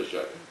never heard of this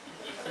joke.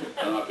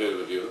 And I've heard of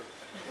a few of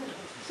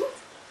them.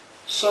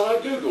 So I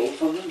googled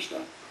von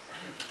Manstein.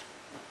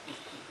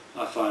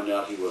 I find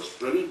out he was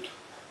brilliant.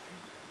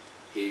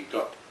 He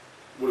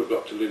would have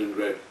got to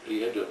Leningrad.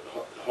 He had to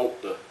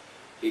halt the.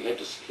 He had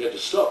to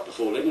stop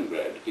before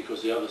Leningrad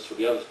because for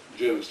the other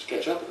Germans to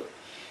catch up with him.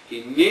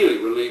 He nearly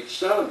relieved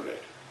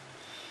Stalingrad.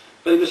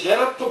 But he was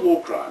held up for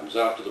war crimes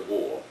after the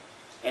war,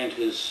 and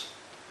his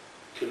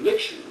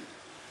conviction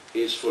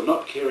is for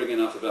not caring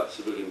enough about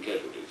civilian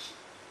casualties.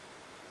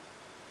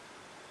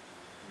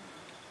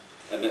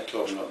 And that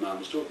told me what Mum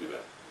was talking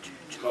about.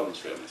 Collins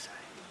family,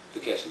 the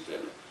Casson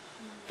family.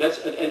 That's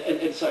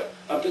and so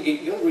I'm thinking,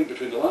 you've got to read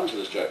between the lines of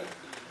this joke.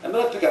 And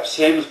then I pick up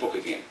Sam's book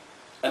again,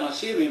 and I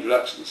see in the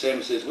introduction,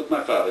 Sam says, with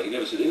my father, he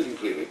never said anything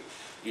clearly,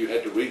 you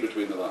had to read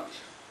between the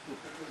lines.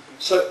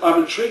 So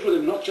I'm intrigued with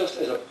him not just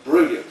as a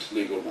brilliant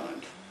legal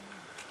mind,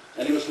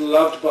 and he was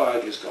loved by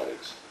his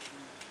colleagues.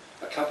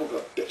 A couple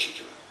got bitchy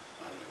to him,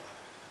 I don't know why.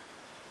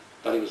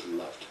 But he was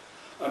loved.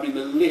 I mean,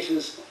 the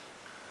letters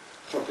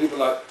from people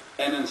like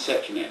Anand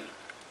Satyanan,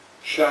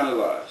 Sean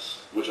Elias,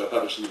 which I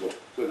published in the book,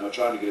 when they were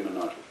trying to get him a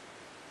knighthood.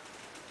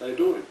 They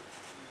adored him.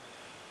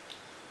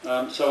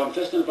 So I'm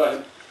fascinated by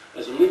him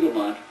as a legal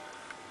mind,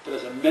 but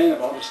as a man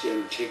of honesty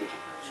and integrity,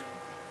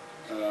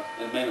 and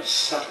a man of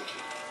subtlety.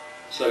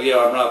 So yeah,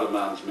 I'm rather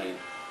Marne's man.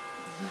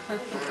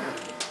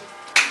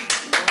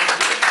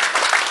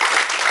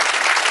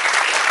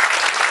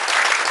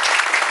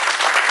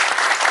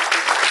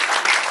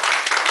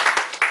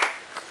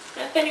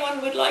 If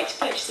anyone would like to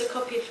purchase a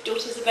copy of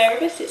Daughters of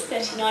Erebus, it's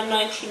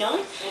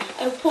 $39.99.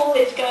 And Paul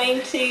is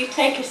going to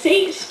take a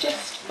seat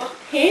just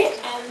here,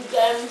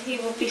 and he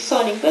will be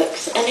signing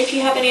books. And if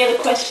you have any other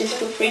questions,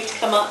 feel free to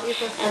come up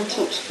and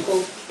talk to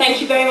Paul.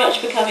 Thank you very much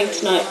for coming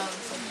tonight.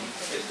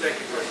 Yes, thank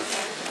you.